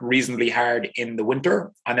work reasonably hard in the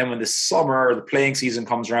winter, and then when the summer or the playing season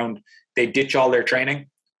comes around, they ditch all their training,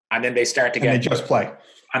 and then they start to they just play.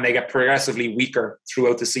 And they get progressively weaker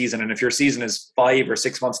throughout the season. And if your season is 5 or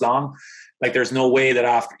 6 months long, like there's no way that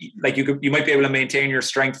after, like you might be able to maintain your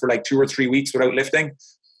strength for like 2 or 3 weeks without lifting,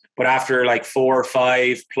 But after like 4 or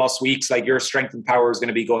 5 plus weeks, like your strength and power is going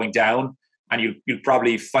to be going down, and you'll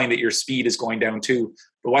probably find that your speed is going down too.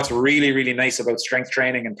 But what's really, really nice about strength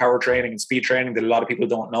training and power training and speed training that a lot of people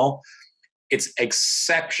don't know, it's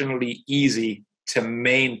exceptionally easy to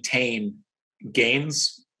maintain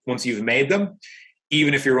gains once you've made them,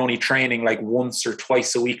 even if you're only training like once or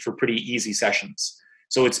twice a week for pretty easy sessions.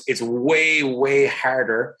 So it's way, way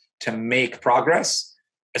harder to make progress,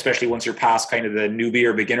 especially once you're past kind of the newbie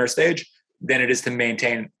or beginner stage, than it is to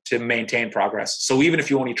maintain progress. So even if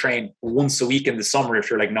you only train once a week in the summer, if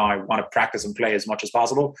you're like, no, I want to practice and play as much as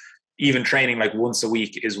possible, even training like once a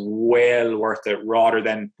week is well worth it, rather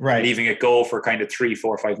than leaving it go for kind of 3,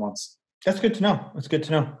 4, 5 months. That's good to know. That's good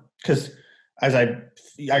to know. Because as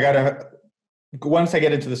once I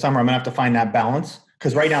get into the summer, I'm gonna have to find that balance.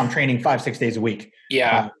 Because right now I'm training 5, 6 days a week.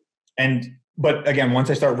 Yeah. But again,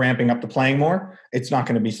 once I start ramping up the playing more, it's not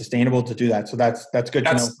going to be sustainable to do that. So that's good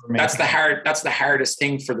to know. That's the hardest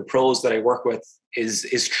thing for the pros that I work with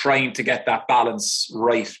is trying to get that balance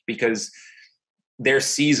right, because their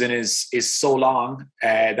season is so long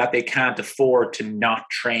that they can't afford to not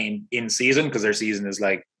train in season, because their season is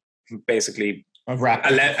like basically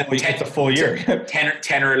it's a full year.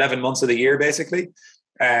 10 or 11 months of the year basically.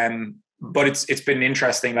 But it's been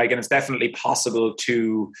interesting, like, and it's definitely possible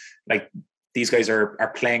to, like, these guys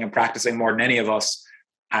are playing and practicing more than any of us,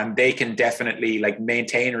 and they can definitely like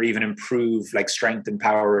maintain or even improve like strength and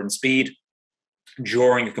power and speed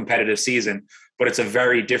during a competitive season. But it's a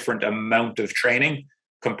very different amount of training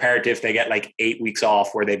compared to if they get like 8 weeks off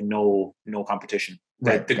where they've no competition.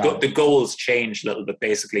 Right. The goals change a little bit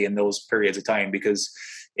basically in those periods of time, because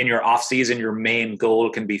in your off season, your main goal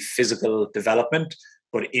can be physical development,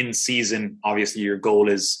 but in season, obviously your goal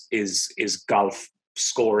is golf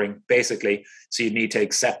scoring basically. So you need to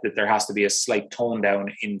accept that there has to be a slight tone down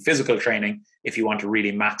in physical training if you want to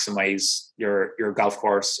really maximize your golf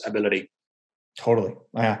course ability. Totally.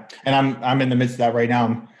 Yeah. And I'm in the midst of that right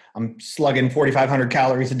now. I'm slugging 4,500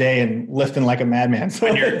 calories a day and lifting like a madman. So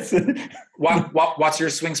what's your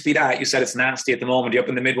swing speed at? You said it's nasty at the moment. You up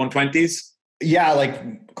in the mid 120s? Yeah,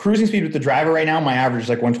 like cruising speed with the driver right now, my average is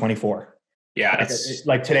like 124. Yeah, that's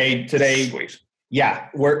like today. Sweet. Yeah,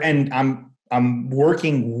 I'm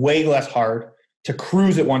working way less hard to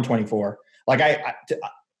cruise at 124. Like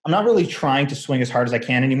I'm not really trying to swing as hard as I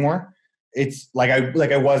can anymore. It's like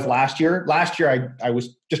I was last year. Last year I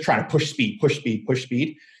was just trying to push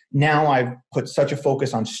speed. Now I've put such a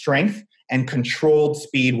focus on strength and controlled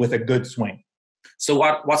speed with a good swing. So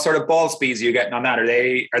what sort of ball speeds are you getting on that? Are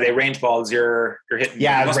they range balls you're hitting?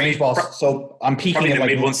 Yeah, range balls. So I'm peaking at like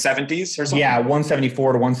mid 170s or something. Yeah,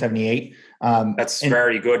 174 to 178. That's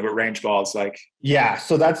very good with range balls. Like, yeah,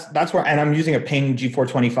 so that's where, and I'm using a Ping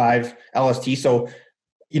G425 LST. So,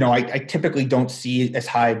 I typically don't see as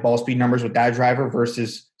high ball speed numbers with that driver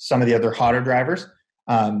versus some of the other hotter drivers,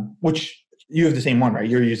 which you have the same one, right?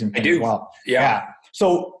 You're using Ping as well. Yeah.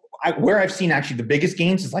 So where I've seen actually the biggest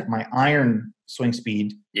gains is like my iron swing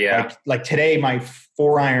speed. Yeah. Like today, my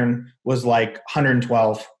 4-iron was like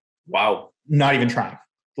 112. Wow. Not even trying.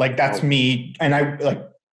 Like that's me. And I like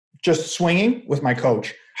just swinging with my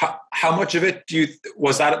coach. How much of it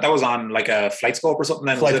was that was on like a flight scope or something?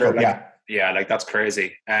 Then flight scope, like, yeah, like that's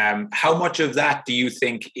crazy. How much of that do you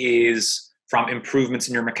think is from improvements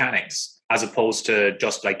in your mechanics as opposed to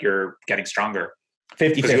just like you're getting stronger?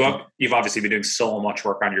 50-50. You've obviously been doing so much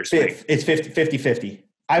work on your swing. It's 50-50.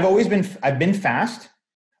 I've been fast,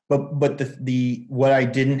 but the what I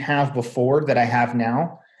didn't have before that I have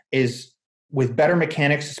now is with better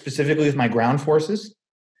mechanics, specifically with my ground forces,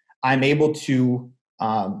 I'm able to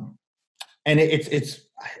and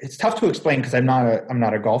it's tough to explain because I'm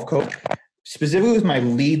not a golf coach. Specifically with my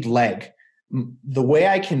lead leg, the way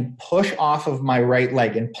I can push off of my right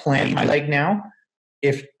leg and plant my leg now,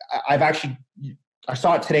 if I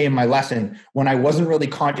saw it today in my lesson when I wasn't really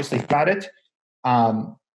consciously about it.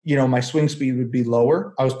 My swing speed would be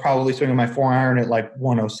lower. I was probably swinging my 4-iron at like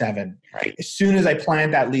 107. Right. As soon as I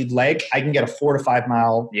plant that lead leg, I can get a 4 to 5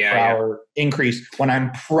 mile per hour increase when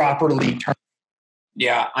I'm properly turned.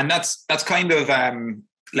 Yeah, and that's kind of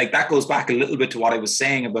like that goes back a little bit to what I was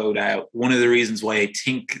saying about one of the reasons why I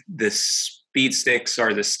think the speed sticks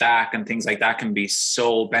or the stack and things like that can be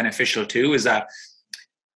so beneficial too, is that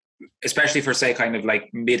especially for say kind of like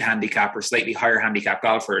mid handicap or slightly higher handicap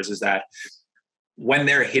golfers, is that when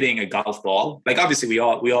they're hitting a golf ball, like obviously we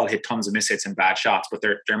all hit tons of mishits and bad shots, but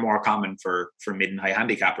they're more common for mid and high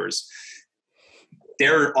handicappers.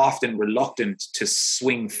 They're often reluctant to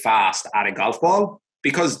swing fast at a golf ball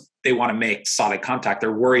because they want to make solid contact.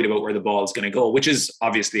 They're worried about where the ball is going to go, which is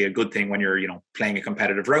obviously a good thing when you're, playing a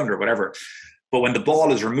competitive round or whatever. But when the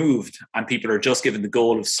ball is removed and people are just given the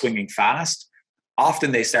goal of swinging fast,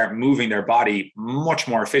 often they start moving their body much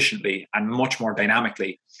more efficiently and much more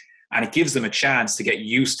dynamically. And it gives them a chance to get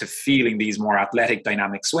used to feeling these more athletic,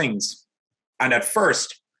 dynamic swings. And at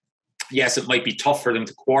first, yes, it might be tough for them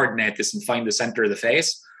to coordinate this and find the center of the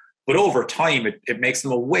face. But over time, it makes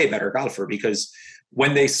them a way better golfer, because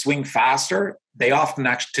when they swing faster, they often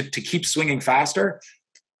actually, to keep swinging faster,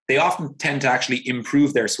 they often tend to actually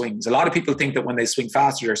improve their swings. A lot of people think that when they swing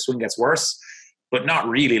faster, their swing gets worse, but not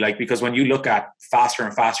really. Like, because when you look at faster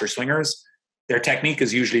and faster swingers, their technique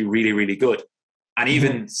is usually really, really good. And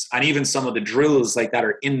even some of the drills like that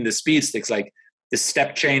are in the speed sticks, like the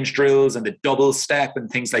step change drills and the double step and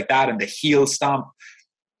things like that, and the heel stomp,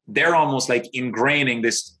 they're almost like ingraining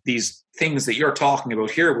these things that you're talking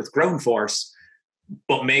about here with ground force,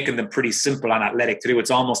 but making them pretty simple and athletic to do.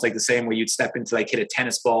 It's almost like the same way you'd step into like hit a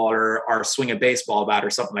tennis ball or swing a baseball bat or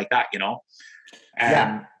something like that, you know?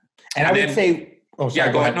 Yeah. And I would say, go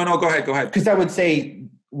ahead. No, go ahead. Because I would say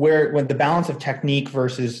when the balance of technique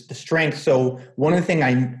versus the strength. So one thing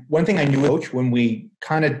I knew, coach, when we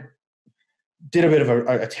kind of did a bit of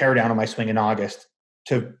a tear down on my swing in August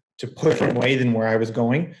to push away than where I was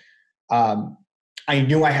going, I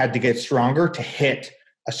knew I had to get stronger to hit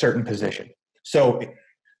a certain position. So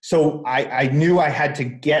I knew I had to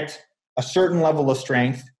get a certain level of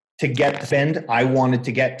strength to get the bend I wanted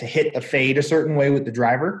to get to hit the fade a certain way with the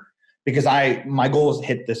driver, because my goal is to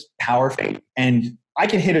hit this power fade. And I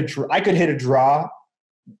could hit a draw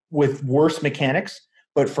with worse mechanics,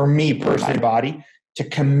 but for me personally, body to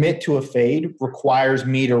commit to a fade requires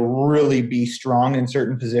me to really be strong in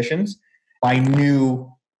certain positions. I knew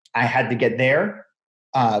I had to get there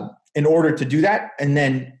in order to do that. And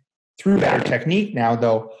then through better technique now,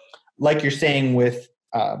 though, like you're saying with,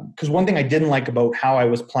 because one thing I didn't like about how I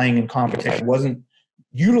was playing in competition wasn't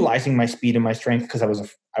utilizing my speed and my strength, because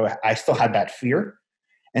I still had that fear.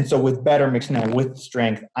 And so with better mix now with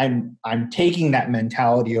strength, I'm taking that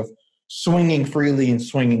mentality of swinging freely and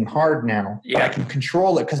swinging hard now. Yeah. But I can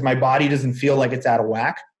control it because my body doesn't feel like it's out of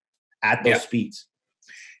whack at those speeds.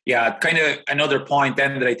 Yeah, kind of another point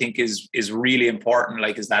then that I think is really important,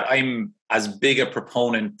 like, is that I'm as big a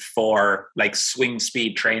proponent for like swing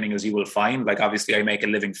speed training as you will find. Like, obviously I make a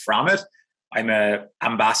living from it. I'm a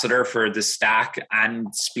ambassador for the stack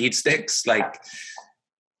and speed sticks. Like,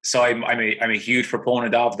 so I'm a huge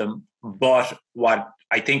proponent of them. But what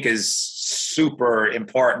I think is super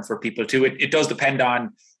important for people too, it does depend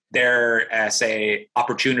on their say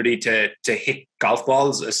opportunity to hit golf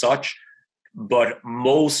balls as such. But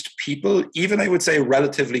most people, even I would say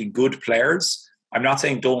relatively good players, I'm not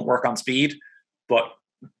saying don't work on speed, but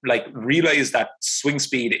like realize that swing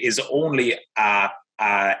speed is only a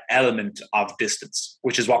element of distance,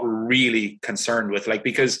 which is what we're really concerned with. Like,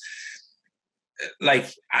 because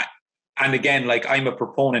like, and again, like, I'm a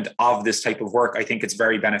proponent of this type of work. I think it's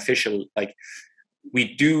very beneficial. Like,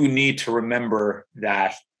 we do need to remember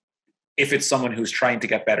that if it's someone who's trying to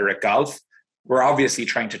get better at golf, we're obviously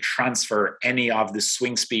trying to transfer any of the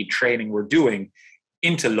swing speed training we're doing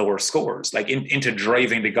into lower scores, like into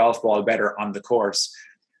driving the golf ball better on the course.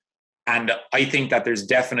 And I think that there's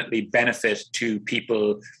definitely benefit to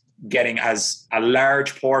people getting as a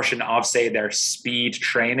large portion of, say, their speed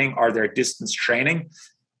training or their distance training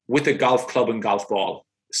with a golf club and golf ball,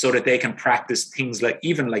 so that they can practice things like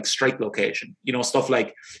even like strike location, you know, stuff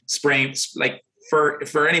like spraying, like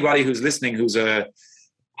for anybody who's listening, who's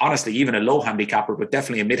honestly, even a low handicapper, but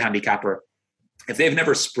definitely a mid handicapper, if they've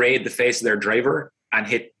never sprayed the face of their driver and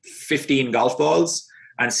hit 15 golf balls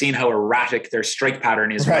and seen how erratic their strike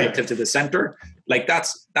pattern is relative to the center, like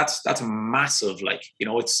that's massive. Like, you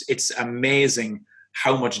know, it's amazing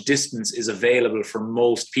how much distance is available for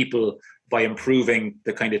most people by improving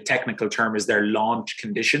the kind of technical term is their launch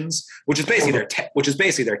conditions, which is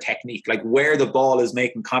basically their technique, like where the ball is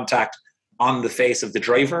making contact on the face of the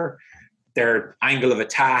driver, their angle of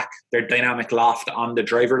attack, their dynamic loft on the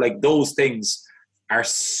driver. Like, those things are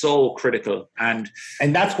so critical. And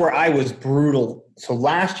that's where I was brutal. So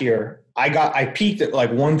last year I peaked at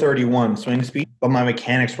like 131 swing speed, but my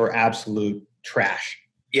mechanics were absolute trash.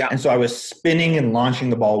 Yeah. And so I was spinning and launching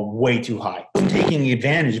the ball way too high. I wasn't taking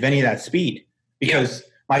advantage of any of that speed because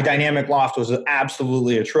my dynamic loft was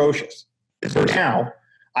absolutely atrocious. So now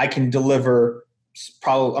I can deliver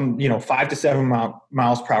probably 5 to 7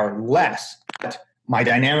 miles per hour less. But my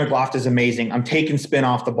dynamic loft is amazing. I'm taking spin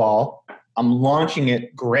off the ball. I'm launching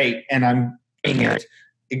it great, and I'm hitting it,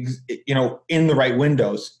 in the right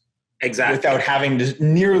windows. Exactly. Without having to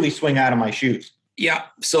nearly swing out of my shoes. Yeah.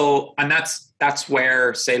 So, and that's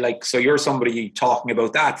where, say, like, so you're somebody talking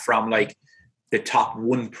about that from like the top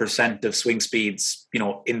 1% of swing speeds,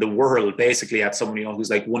 in the world, basically at someone, who's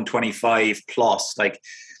like 125 plus. Like,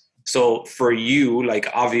 so for you, like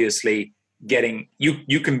obviously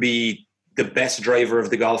you can be the best driver of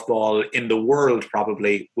the golf ball in the world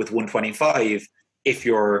probably with 125 if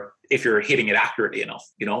you're hitting it accurately enough,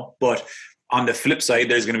 But on the flip side,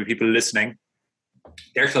 there's going to be people listening,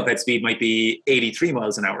 their club head speed might be 83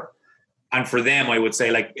 miles an hour. And for them, I would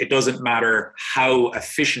say, like, it doesn't matter how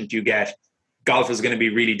efficient you get. Golf is going to be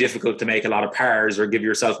really difficult to make a lot of pars or give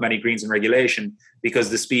yourself many greens in regulation because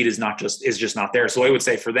the speed is just not there. So I would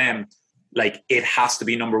say for them, like, it has to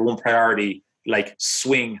be number one priority, like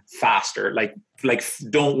swing faster. Like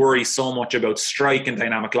don't worry so much about strike and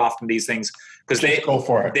dynamic loft and these things, because they go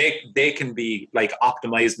for it. They can be like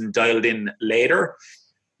optimized and dialed in later.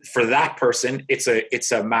 For that person, it's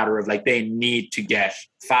a matter of like they need to get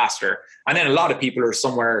faster. And then a lot of people are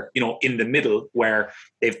somewhere, in the middle where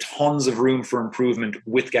they've tons of room for improvement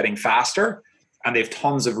with getting faster, and they've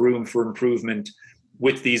tons of room for improvement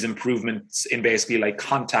with these improvements in basically like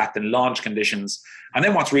contact and launch conditions. And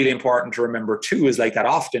then what's really important to remember too is like that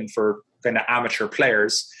often for kind of amateur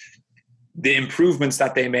players, the improvements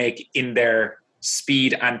that they make in their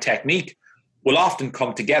speed and technique will often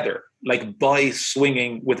come together. Like by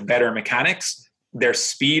swinging with better mechanics, their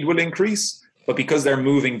speed will increase, but because they're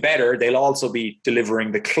moving better, they'll also be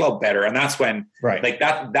delivering the club better. And that's when, like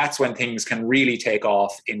that's when things can really take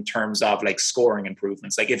off in terms of like scoring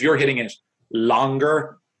improvements. Like if you're hitting it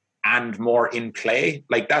longer and more in play,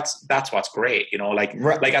 like that's what's great, like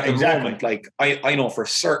at the moment, like I know for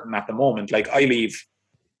certain at the moment, like I leave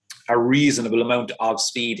a reasonable amount of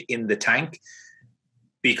speed in the tank,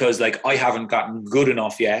 because like I haven't gotten good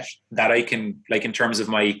enough yet that I can, like in terms of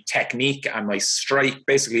my technique and my strike,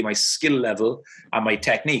 basically my skill level and my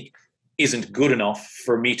technique isn't good enough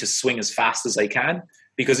for me to swing as fast as I can.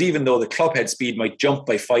 Because even though the club head speed might jump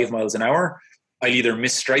by 5 miles an hour, I'll either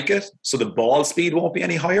misstrike it, so the ball speed won't be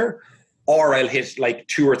any higher, or I'll hit like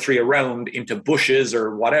 2 or 3 around into bushes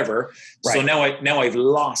or whatever. Right. So now I've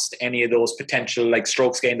lost any of those potential like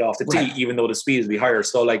strokes gained off the tee, even though the speed will be higher.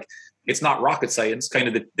 So like, it's not rocket science. Kind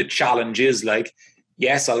of the challenge is like,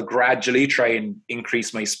 yes, I'll gradually try and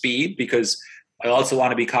increase my speed, because I also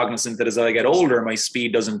want to be cognizant that as I get older, my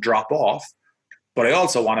speed doesn't drop off. But I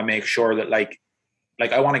also want to make sure that like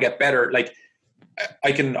I want to get better. Like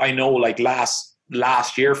I know like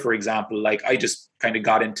last year, for example, like I just kind of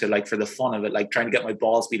got into, like, for the fun of it, like trying to get my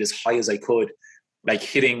ball speed as high as I could, like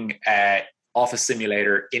hitting off a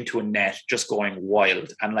simulator into a net, just going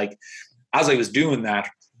wild. And like, as I was doing that,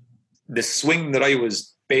 the swing that I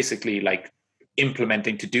was basically like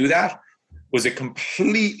implementing to do that was a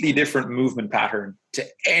completely different movement pattern to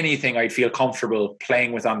anything I'd feel comfortable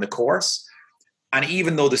playing with on the course. And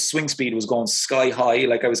even though the swing speed was going sky high,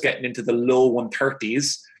 like I was getting into the low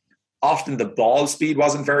 130s, often the ball speed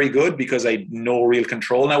wasn't very good because I had no real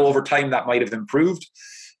control. Now over time that might have improved,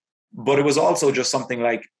 but it was also just something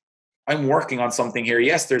like, I'm working on something here.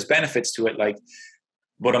 Yes, there's benefits to it, like,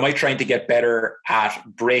 but am I trying to get better at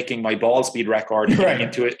breaking my ball speed record,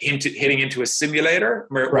 hitting into a simulator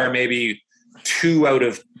where maybe 2 out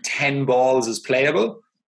of 10 balls is playable?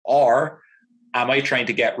 Or am I trying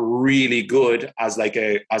to get really good as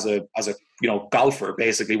a golfer,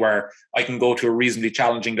 basically, where I can go to a reasonably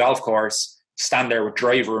challenging golf course, stand there with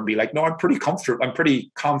driver and be like, no, I'm pretty comfortable. I'm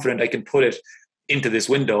pretty confident I can put it into this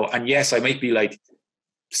window. And yes, I might be like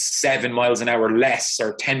 7 miles an hour less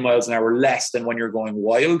or 10 miles an hour less than when you're going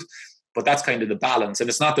wild, but that's kind of the balance. And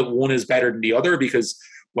it's not that one is better than the other, because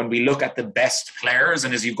when we look at the best players,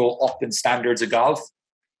 and as you go up in standards of golf,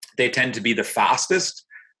 they tend to be the fastest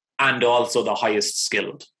and also the highest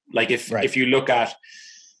skilled. Like if you look at,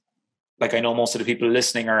 like, I know most of the people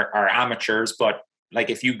listening are amateurs, but like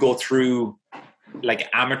if you go through like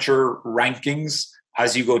amateur rankings,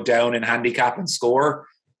 as you go down in handicap and score,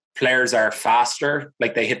 players are faster,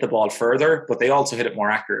 like they hit the ball further, but they also hit it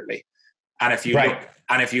more accurately. And if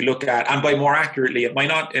you look at, and by more accurately, it might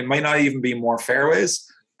not even be more fairways,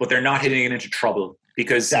 but they're not hitting it into trouble,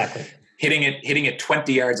 because hitting it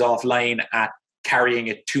 20 yards offline at carrying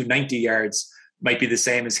it 290 yards might be the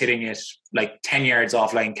same as hitting it like 10 yards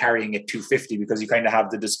offline carrying it 250, because you kind of have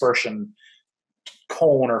the dispersion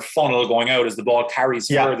cone or funnel going out as the ball carries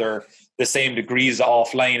further. The same degrees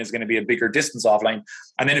offline is going to be a bigger distance offline.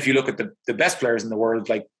 And then if you look at the best players in the world,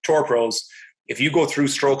 like tour pros, if you go through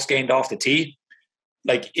strokes gained off the tee,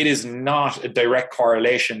 like it is not a direct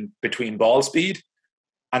correlation between ball speed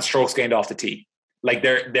and strokes gained off the tee. Like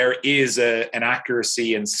there is an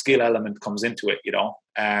accuracy and skill element comes into it,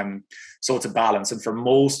 so it's a balance. And for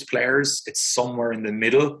most players, it's somewhere in the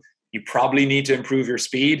middle. You probably need to improve your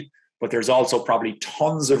speed, but there's also probably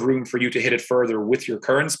tons of room for you to hit it further with your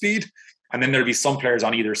current speed. And then there'll be some players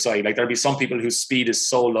on either side. Like there'll be some people whose speed is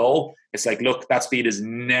so low. It's like, look, that speed is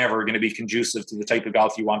never going to be conducive to the type of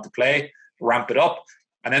golf you want to play. Ramp it up.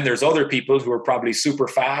 And then there's other people who are probably super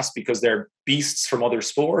fast because they're beasts from other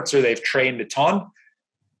sports or they've trained a ton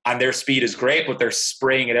and their speed is great, but they're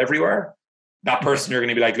spraying it everywhere. That person, you're going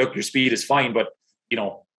to be like, look, your speed is fine, but you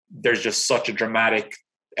know, there's just such a dramatic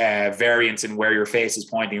variance in where your face is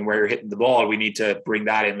pointing and where you're hitting the ball. We need to bring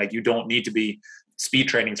that in. Like you don't need to be speed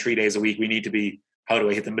training 3 days a week. We need to be, how do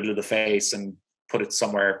I hit the middle of the face and put it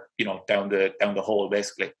somewhere, you know, down the hole,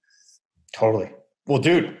 basically. Totally. Well,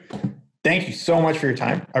 dude, thank you so much for your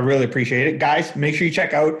time. I really appreciate it. Guys, make sure you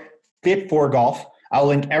check out Fit for Golf. I'll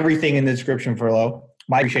link everything in the description below.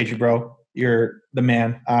 I appreciate you, bro. You're the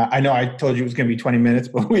man. I know I told you it was going to be 20 minutes,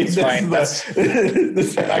 but I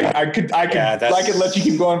could let you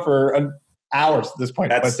keep going for hours at this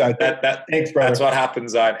point. Thanks, bro. That's what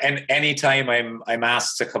happens. And anytime I'm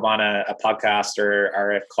asked to come on a podcast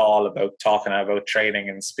or a call about talking about training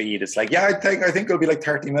and speed, it's like, yeah, I think it'll be like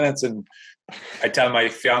 30 minutes. And I tell my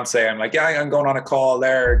fiance, I'm like, yeah, I'm going on a call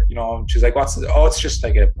there. You know, she's like, it's just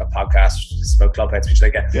like a podcast. It's about club heads. She's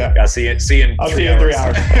like, yeah, I'll see you in 3 hours. I'll see you in 3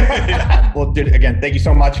 hours. Well, dude, again, thank you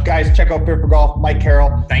so much. Guys, check out Fit for Golf, Mike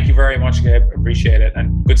Carroll. Thank you very much, Gabe. Appreciate it.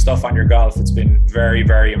 And good stuff on your golf. It's been very,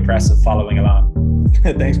 very impressive following along.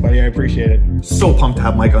 Thanks, buddy. I appreciate it. So pumped to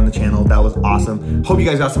have Mike on the channel. That was awesome. Hope you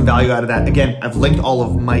guys got some value out of that. Again, I've linked all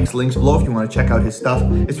of Mike's links below if you want to check out his stuff.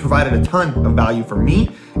 It's provided a ton of value for me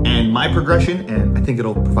and my progression, and I think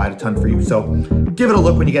it'll provide a ton for you. So give it a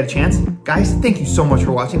look when you get a chance. Guys, thank you so much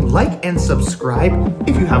for watching. Like and subscribe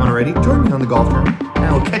if you haven't already. Join me on the golf tournament, and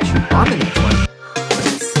I will catch you on the next one.